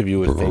 if you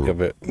would think of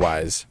it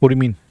wise. What do you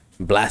mean?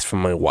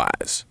 Blasphemy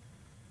wise.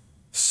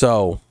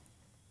 So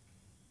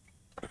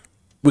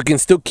we can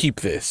still keep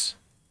this,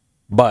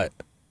 but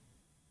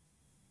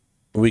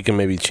we can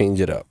maybe change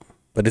it up.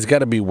 But it's got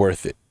to be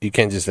worth it. You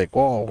can't just like,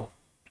 oh,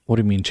 What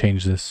do you mean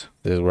change this?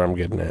 this is where I'm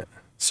getting at.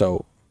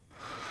 So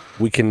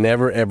we can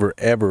never, ever,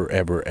 ever,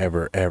 ever,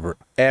 ever, ever,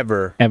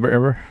 ever,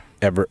 Ever?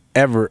 ever,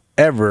 ever,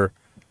 ever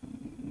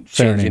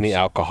Say our change any names.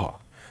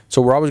 alcohol.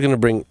 So we're always going to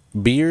bring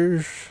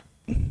beers,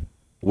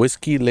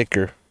 whiskey,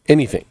 liquor,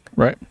 anything.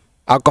 Right.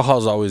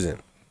 Alcohol's always in.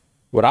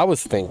 What I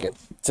was thinking,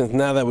 since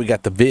now that we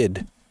got the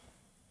vid,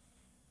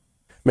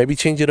 maybe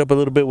change it up a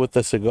little bit with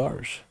the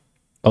cigars.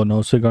 Oh,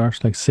 no cigars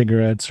like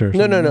cigarettes or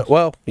No. something else?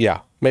 Well, yeah,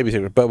 maybe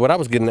cigarettes. But what I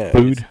was getting at,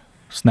 Food,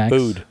 snacks.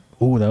 Food.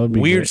 Ooh, that would be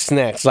weird great.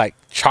 snacks like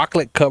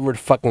chocolate covered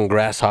fucking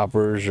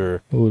grasshoppers,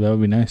 or Ooh, that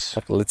would be nice.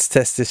 like, let's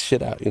test this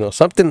shit out.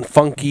 Something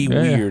funky,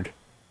 Yeah, yeah. weird.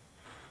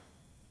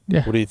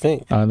 Yeah, What do you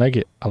think? I like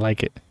it. I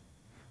like it.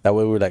 That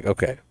way we're like,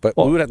 okay, but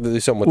Well- we would have to do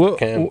something with Well, the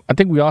can. I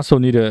think we also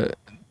need to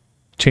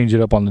change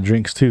it up on the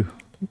drinks too.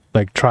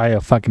 Like try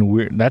a fucking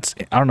weird. I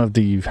don't know if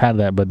you've had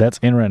that, but that's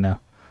in right now,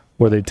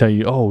 where they tell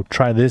you, "Oh,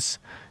 try this,"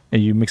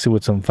 and you mix it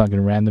with some fucking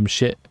random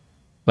shit.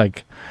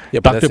 Like Yeah,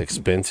 but that's Dr.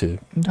 expensive.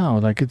 no,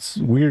 like it's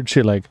weird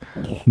shit, like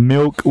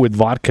milk with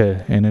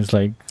vodka, and it's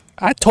like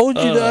I told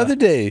you the other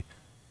day.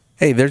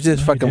 Hey, there's this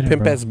No, you fucking didn't,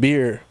 pimp bro. ass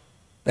beer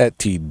at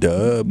T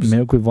Dubs.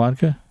 milk with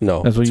vodka.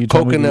 No, That's what it's you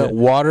told me to coconut get.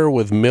 water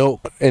with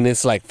milk, and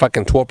it's like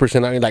fucking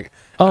 12% out. You're like,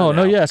 Oh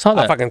no, yeah, I saw I'll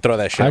that. fucking throw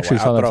that shit. I actually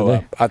away. saw I'll that throw today.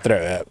 up. I'll throw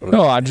it up.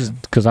 No, I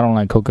just because I don't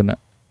like coconut,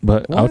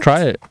 but I'll What?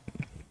 try it.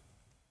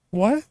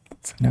 What?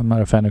 I'm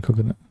not a fan of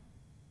coconut.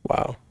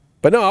 Wow.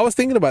 But no, I was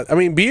thinking about. I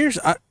mean, beers.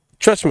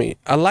 Trust me,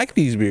 I like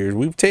these beers.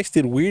 We've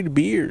tasted weird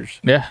beers.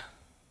 Yeah,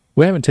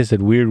 We haven't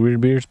tasted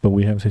weird beers, but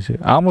we have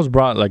tasted. I almost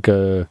brought like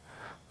a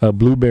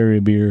blueberry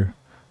beer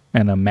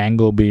and a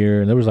mango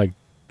beer, and there was like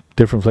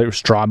different flavors: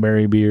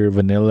 strawberry beer,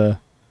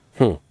 vanilla.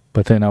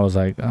 But then I was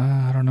like,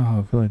 I don't know how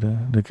I feel like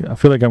that. I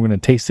feel like I'm gonna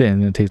taste it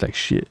and it tastes like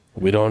shit.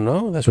 We don't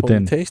know. That's But what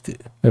then- we taste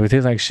it. If it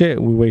tastes like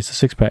shit, we waste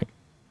a 6-pack.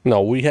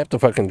 No, we have to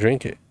fucking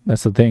drink it.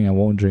 That's the thing. I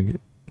won't drink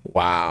it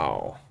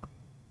Wow.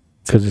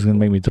 because it's gonna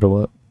make me throw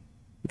up.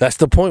 That's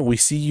the point. We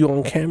see you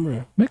on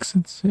camera. Makes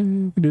sense. Yeah,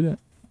 we can do that.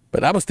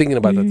 But I was thinking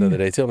about that the other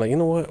day too. I'm like, you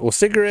know what? Well,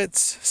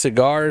 cigarettes,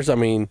 cigars, I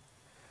mean,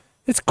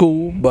 it's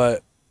cool,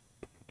 but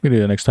We can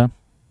do that next time.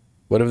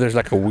 what if there's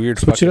like a weird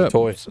Switch it fucking up.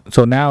 toy?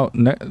 So now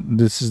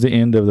this is the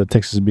end of the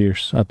Texas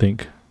beers. I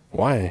think.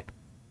 Why?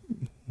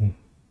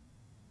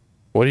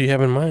 What do you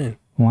have in mind?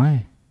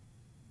 Why?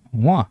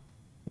 Why?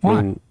 Why?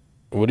 I mean,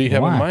 what do you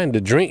have Why? in mind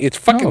to drink? It's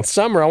fucking No.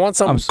 summer. I want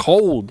something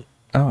cold.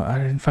 Oh, I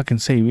didn't fucking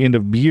say end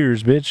of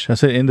beers, bitch. I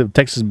said end of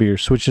Texas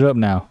beers. Switch it up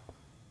now.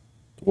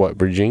 What,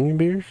 Virginia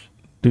beers?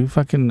 Do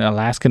fucking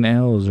Alaskan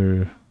Ales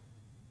or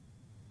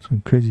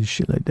some crazy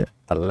shit like that.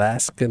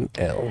 Alaskan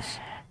L's.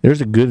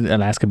 There's a good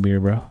Alaskan beer,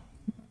 bro.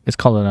 It's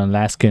called an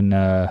Alaskan.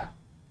 I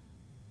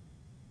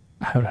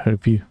had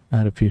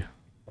a few.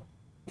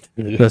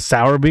 The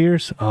sour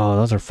beers. Oh,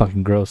 those are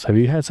fucking gross. Have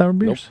you had sour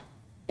beers?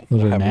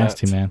 Those I are have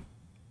nasty, not. man.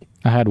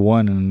 I had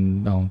one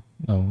and no,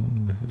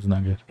 it was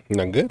not good.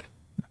 Not good?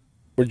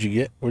 Where'd you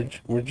get?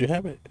 Where'd you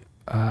have it?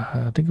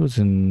 I think it was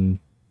in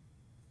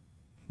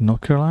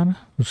North Carolina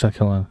or South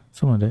Carolina.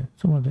 Somewhere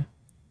there.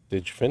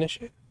 Did you finish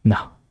it?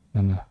 No.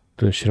 Threw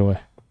the shit away.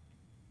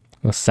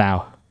 It was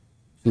sour.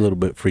 A little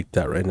bit freaked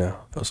out right now.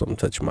 Felt something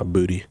touching my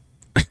booty.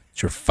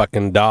 It's your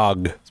fucking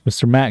dog. It's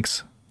Mr.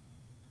 Max.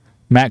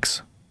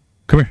 Max,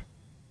 come here.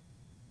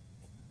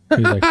 He's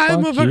like, fuck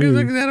Motherfuckers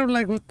looking you. at him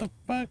like, what the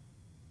fuck?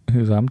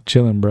 He's like, I'm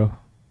chilling, bro.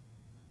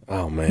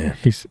 Oh man.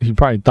 He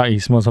probably thought he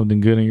smelled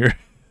something good in your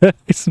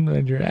he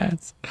smelled your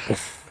ass.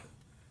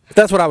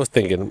 That's what I was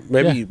thinking.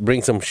 Maybe Yeah. you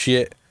bring some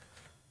shit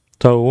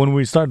So when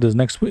we start this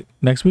next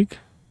week,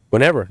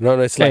 whenever. No,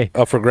 it's like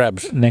Hey. up for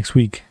grabs. next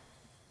week,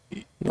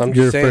 I'm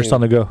you're just saying. first on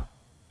the go.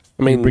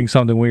 I mean, Bring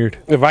something weird.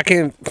 if I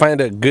can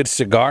find a good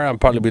cigar, I'll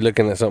probably be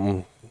looking at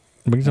something.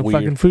 Bring some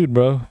Weird. fucking food,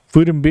 bro.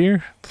 Food and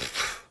beer.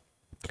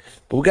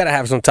 But we gotta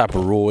have some type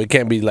of rule. It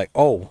can't be like,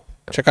 oh,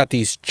 check out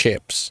these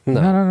chips.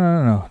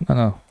 No,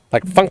 No.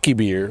 like funky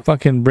beer.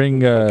 Fucking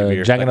bring Funky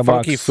beer. Jack in Like the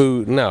Box. funky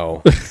food.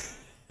 No.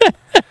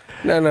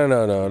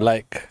 No.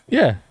 Like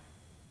Yeah,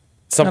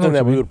 something what that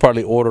you we mean. would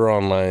probably order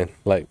online.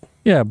 Like,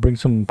 yeah. Bring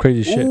some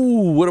crazy shit.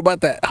 ooh, what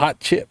about that hot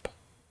chip?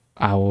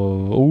 I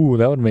will. Ooh,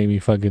 that would make me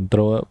fucking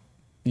throw up.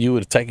 You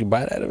would take a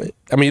bite out of it.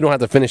 I mean, you don't have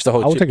to finish the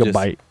whole I would chip. take a just-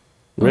 bite.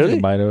 I'll Really? take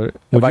a bite of it.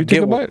 If Would I you take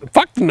get a one- bite?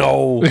 Fuck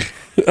no.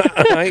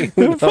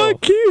 No.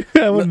 Fuck you.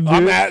 I wouldn't do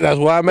it. That's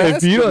why I'm If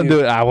asking. you don't do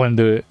it, I wouldn't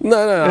do it.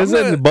 No. It's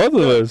I'm in not- both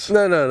of us.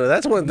 No.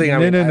 That's one thing. I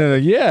mean, No.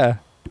 Yeah.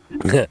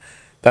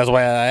 That's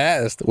why I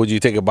asked. Would you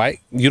take a bite?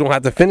 You don't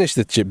have to finish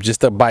the chip.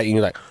 Just a bite, and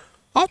you're like,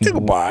 I'll take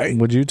a bite.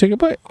 Would you take a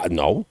bite?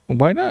 No,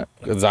 Why not?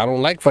 because I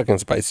don't like fucking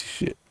spicy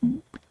shit.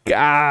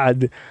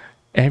 God.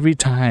 Every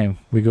time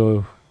we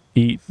go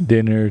eat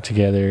dinner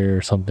together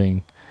or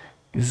something,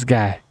 this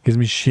guy gives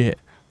me shit.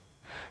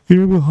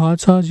 You gonna put hot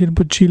sauce? You gonna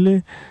put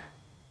chili?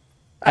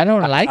 I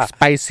don't like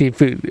spicy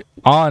food.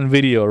 On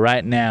video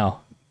right now.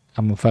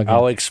 I'm gonna fucking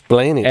I'll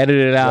explain it. edit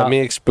it out. Let me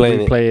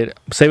explain it. replay it.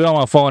 Save it on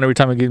my phone every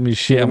time it gives me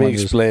shit. Let I'm me gonna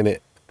just explain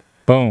it.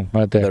 boom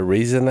right there. The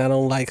reason I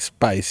don't like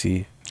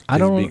spicy I is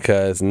don't-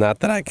 because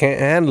not that I can't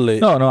handle it.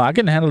 No, I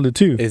can handle it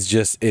too. It's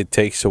just it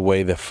takes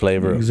away the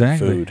flavor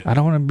Exactly. of the food. I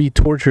don't want to be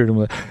tortured. I'm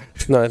like,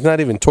 No, it's not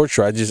even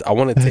torture. I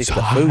want to It's taste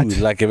the hot. food.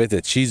 Like if it's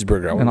a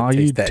cheeseburger, I and want all to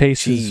you taste that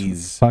taste cheese.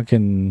 is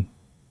fucking.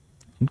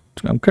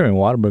 I'm carrying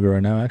Whataburger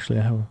right now. Actually,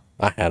 I have.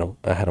 I had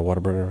a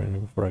Whataburger right now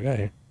before I got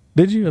here.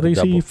 Did you? I think you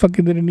said double. you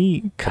fucking didn't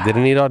eat. I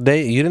didn't eat all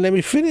day. You didn't let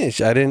me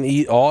finish. I didn't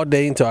eat all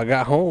day until I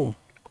got home.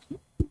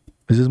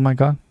 Is this mic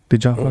on?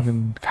 Did y'all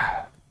fucking?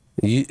 God.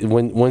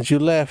 Once you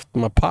left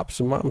my pops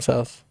and mom's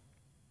house,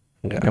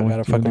 I got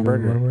went a to fucking get a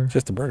burger. Whataburger?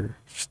 Just a burger.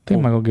 Just I think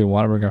I might go get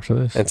Whataburger after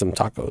this. and some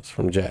tacos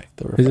from Jack.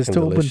 They were Is it fucking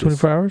still delicious. open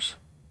 24 hours?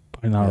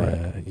 Probably not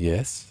right.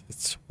 Yes,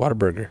 it's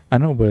Whataburger. I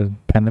know, but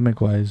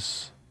pandemic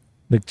wise,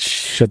 they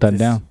shut that This-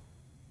 down.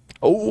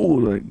 Oh,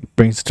 like,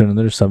 brings us to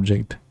another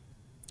subject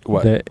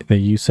What? that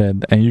you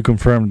said and you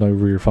confirmed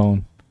over your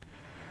phone.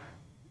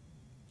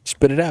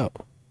 Spit it out.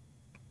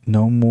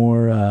 No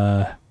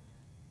more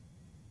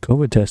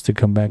COVID tests to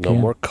come back No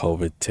in. more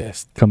COVID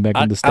test. Come back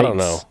in the States. I don't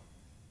know.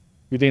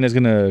 You think that's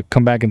gonna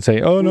come back and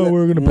say, "Oh no,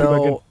 we're gonna put it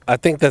back in"? No, I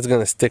think that's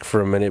gonna stick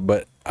for a minute,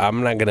 but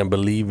I'm not gonna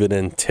believe it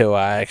until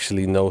I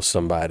actually know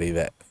somebody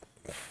that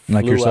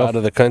Like flew yourself, out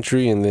of the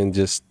country and then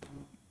just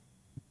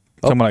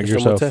someone like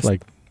someone yourself,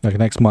 tested. like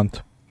next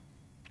month,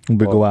 we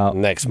Well, go out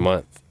next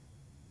month.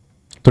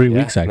 3 yeah,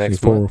 weeks actually, next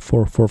four, month.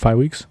 4 or 5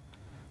 weeks.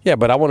 Yeah,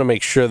 but I want to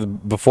make sure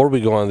that before we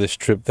go on this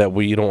trip that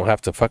we don't have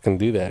to fucking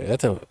do that.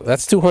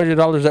 That's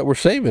 $200 that we're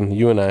saving,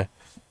 you and I.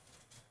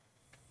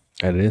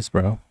 It is,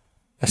 bro.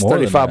 That's More than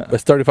 35. that.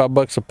 That's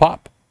 $35 a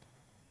pop.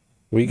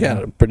 We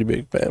got a pretty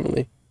big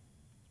family.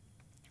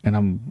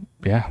 And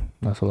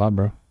that's a lot,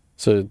 bro.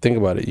 So think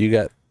about it. You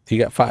got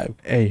 5.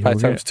 Hey, 5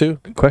 times 2.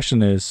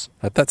 Question is,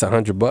 That's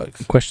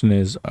 $100. Question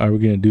is, are we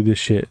gonna do this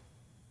shit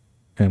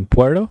in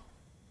Puerto?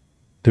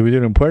 Do we do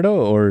it in Puerto,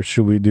 or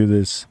should we do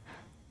this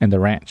in the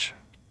ranch,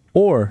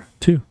 or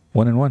 2,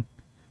 1 and 1?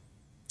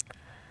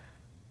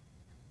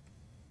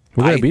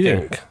 We're gonna be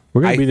there.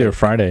 We're gonna be there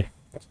Friday.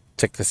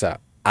 Check this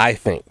out. I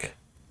think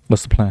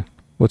What's the plan?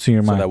 What's in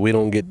your so mind? that we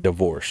don't get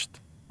divorced.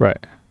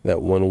 Right.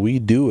 That when we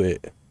do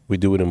it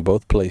in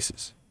both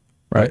places.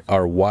 Right.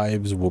 Our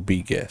wives will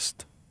be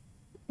guests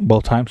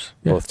Both times.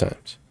 Yeah. both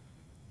times.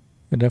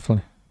 Yeah,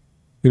 definitely.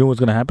 You know what's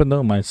gonna happen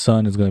though? My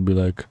son is gonna be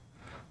like,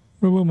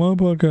 "What about my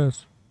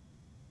podcast?"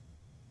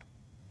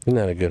 You're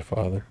not a good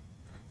father.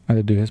 I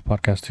had to do his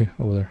podcast too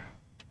over there.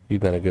 You're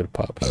not a good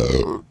pop.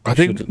 I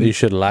think You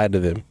should lie to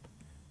them.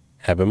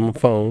 Have them on the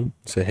phone.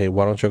 Say, hey,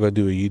 why don't y'all go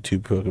do a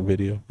YouTube fucking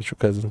video with your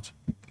cousins?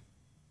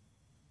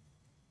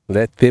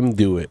 Let them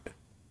do it.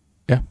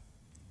 Yeah.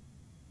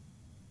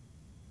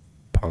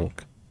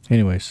 Punk.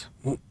 Anyways,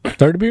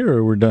 third beer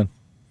or we're done?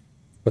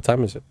 What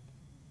time is it?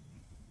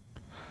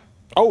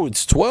 Oh,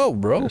 it's 12,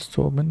 bro. It's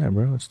 12 midnight,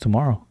 bro. It's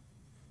tomorrow.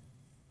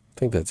 I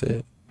think that's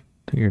it.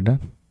 I think you're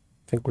done.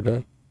 I think we're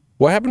done.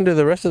 What happened to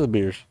the rest of the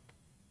beers?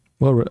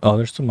 Well,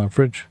 they're still in my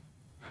fridge.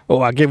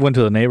 Oh, I gave one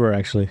to the neighbor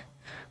actually.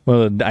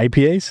 Well, the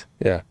IPAs,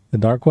 Yeah. the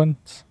dark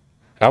ones.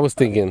 I was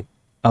thinking,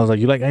 I was like,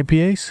 "You like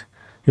IPAs?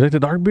 You like the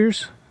dark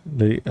beers?"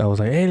 I was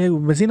like, "Hey,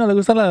 vecino, ¿le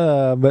gusta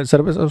la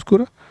cerveza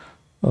oscura?"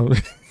 Oh,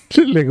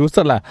 ¿Le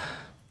gusta la?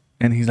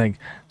 And he's like,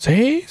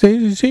 "Sí.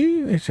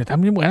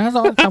 Están bien buenas,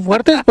 ¿no? Están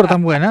fuertes, pero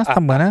tan buenas."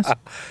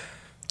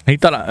 He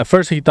thought at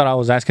first he thought I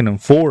was asking him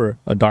for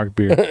a dark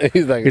beer.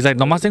 he's like,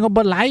 "Nomás tengo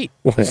Bud Light."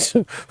 what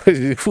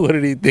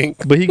did he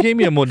think? But he gave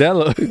me a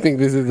Modelo. You think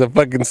this is a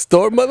fucking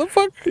store,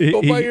 motherfucker?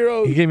 Go buy your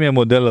own. He gave me a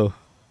Modelo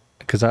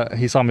because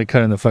he saw me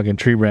cutting the fucking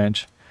tree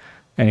branch,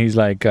 and he's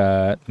like,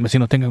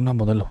 "Vecino, tenga una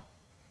Modelo."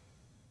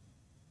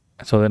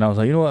 So then I was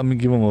like, you know what? I'm gonna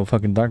give him a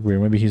fucking dark beer.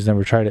 Maybe he's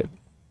never tried it.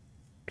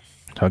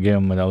 So I gave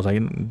him. I was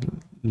like,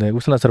 ¿le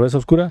gusta la cerveza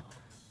oscura?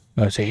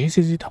 Sí,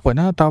 está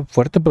buena, está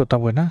fuerte, pero está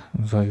buena.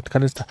 I was like,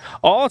 ¿cuál está?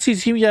 Oh, sí,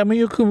 ya me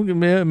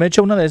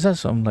echo una de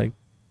esas. I'm like,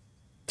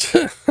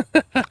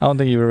 I don't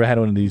think you've ever had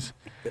one of these.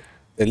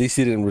 At least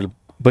he didn't really.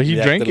 But he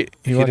drank it.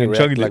 He didn't fucking react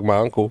chugged like it. my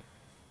uncle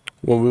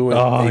when we went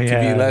to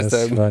ATV last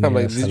that's time. funny, I'm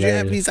like, that's did you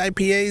have hilarious. these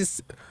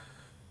IPAs?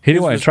 He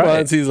didn't want to try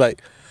Response, it. he's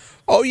like,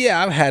 oh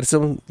yeah, I've had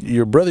some.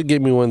 Your brother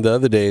gave me one the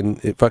other day,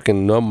 and it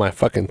fucking numbed my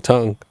fucking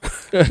tongue.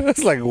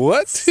 It's like,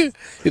 what?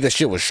 That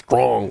shit was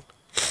strong.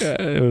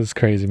 It was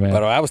crazy, man.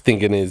 But what I was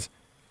thinking is,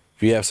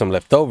 if you have some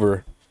left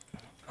over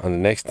on the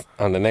next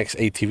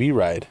ATV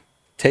ride,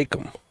 take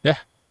them. Yeah.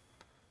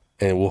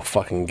 And we'll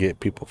fucking get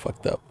people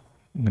fucked up.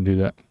 I'm gonna do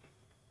that.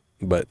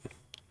 But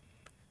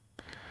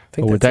I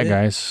think But with that,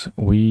 that's it. guys,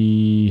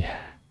 we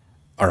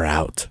Are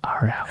out.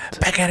 are out.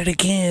 Back at it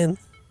again.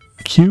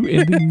 Cue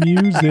in the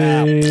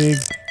music.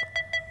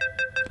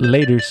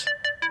 Laters.